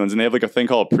ambulance and they have like a thing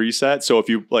called a preset. So if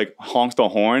you like honk the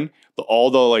horn,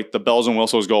 all the like the bells and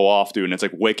whistles go off, dude, and it's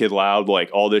like wicked loud, like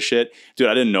all this shit, dude.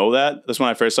 I didn't know that. That's when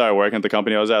I first started working at the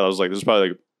company I was at. I was like, this is probably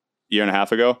like a year and a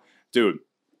half ago, dude.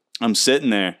 I'm sitting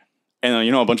there, and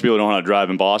you know a bunch of people don't know how to drive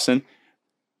in Boston.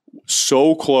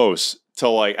 So close to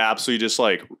like absolutely just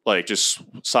like just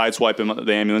sideswiping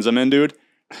the ambulance I'm in, dude.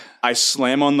 I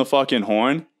slam on the fucking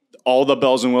horn. All the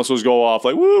bells and whistles go off,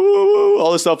 like woo woo woo.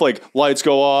 All this stuff, like lights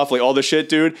go off, like all this shit,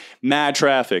 dude. Mad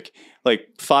traffic. Like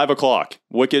 5 o'clock,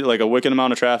 like a wicked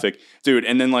amount of traffic, dude.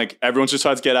 And then like everyone just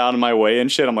tries to get out of my way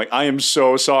and shit. I'm like, I am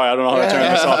so sorry. I don't know how to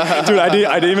turn this off, dude. I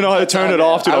didn't even know how to turn it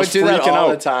off, dude. I was do freaking that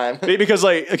all out the time. because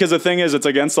the thing is, it's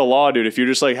against the law, dude. If you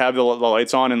just like have the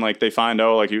lights on and like they find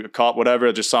out like you caught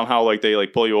whatever, just somehow like they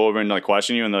like pull you over and like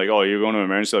question you and they're like, oh, you're going to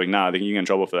emergency. Like, nah, they can get in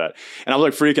trouble for that. And I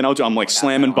was like freaking out, dude. I'm like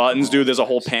slamming buttons, dude. There's a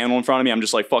whole panel in front of me. I'm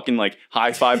just like fucking like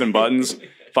high-fiving buttons.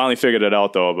 Finally figured it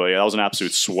out though, but yeah, that was an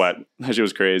absolute sweat. That shit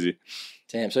was crazy.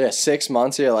 Damn, so 6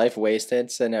 months of your life wasted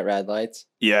sitting at red lights?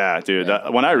 Yeah, dude.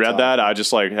 When I read that, I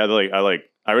just like had like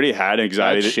I already had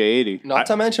anxiety. That's shady. Not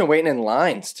to mention waiting in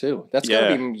lines too. That's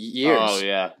gotta be years. Oh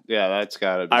yeah, that's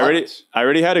gotta be. I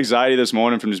already had anxiety this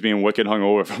morning from just being wicked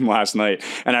hungover from last night,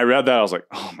 and I read that I was like,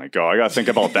 oh my god, I gotta think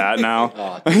about that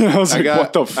now. I was like,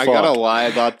 what the fuck? I got a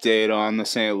live update on the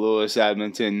St. Louis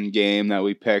Edmonton game that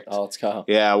we picked. Oh, let's go.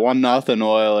 Yeah, 1-0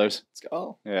 Oilers. Let's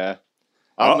go. Yeah.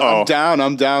 I'm down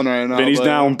right now. Vinny's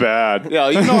down bad. Yeah,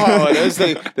 you know how it is.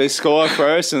 They score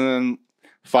first and then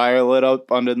fire lit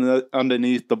up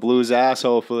underneath the Blues' ass,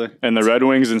 hopefully. And the Red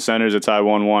Wings and Senators are tied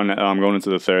 1-1 going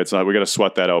into the third. So we got to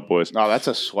sweat that out, boys. No, that's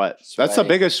a sweat. That's the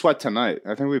biggest sweat tonight.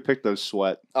 I think we picked the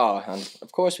sweat. Oh,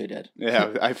 of course we did.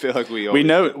 Yeah, I feel like we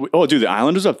know. Oh, dude, the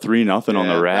Islanders up 3-0 on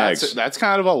the Rags. That's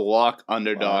kind of a lock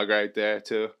underdog right there,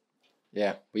 too.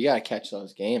 Yeah, we got to catch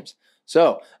those games.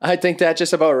 So I think that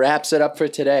just about wraps it up for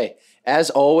today. As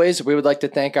always, we would like to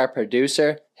thank our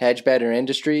producer, Hedge Better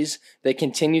Industries. They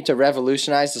continue to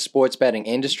revolutionize the sports betting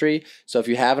industry. So if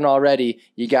you haven't already,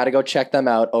 you got to go check them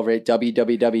out over at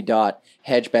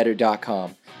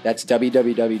www.hedgebetter.com. That's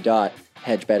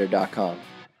www.hedgebetter.com.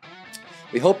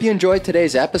 We hope you enjoyed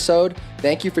today's episode.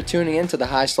 Thank you for tuning in to the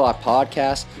High Slot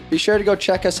Podcast. Be sure to go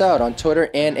check us out on Twitter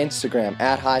and Instagram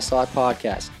at High Slot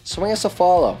Podcast. Swing us a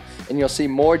follow, and you'll see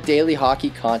more daily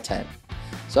hockey content.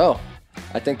 So,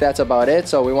 I think that's about it.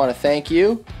 So we want to thank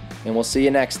you, and we'll see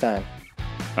you next time.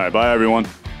 All right, bye, everyone.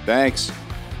 Thanks.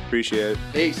 Appreciate it.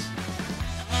 Peace.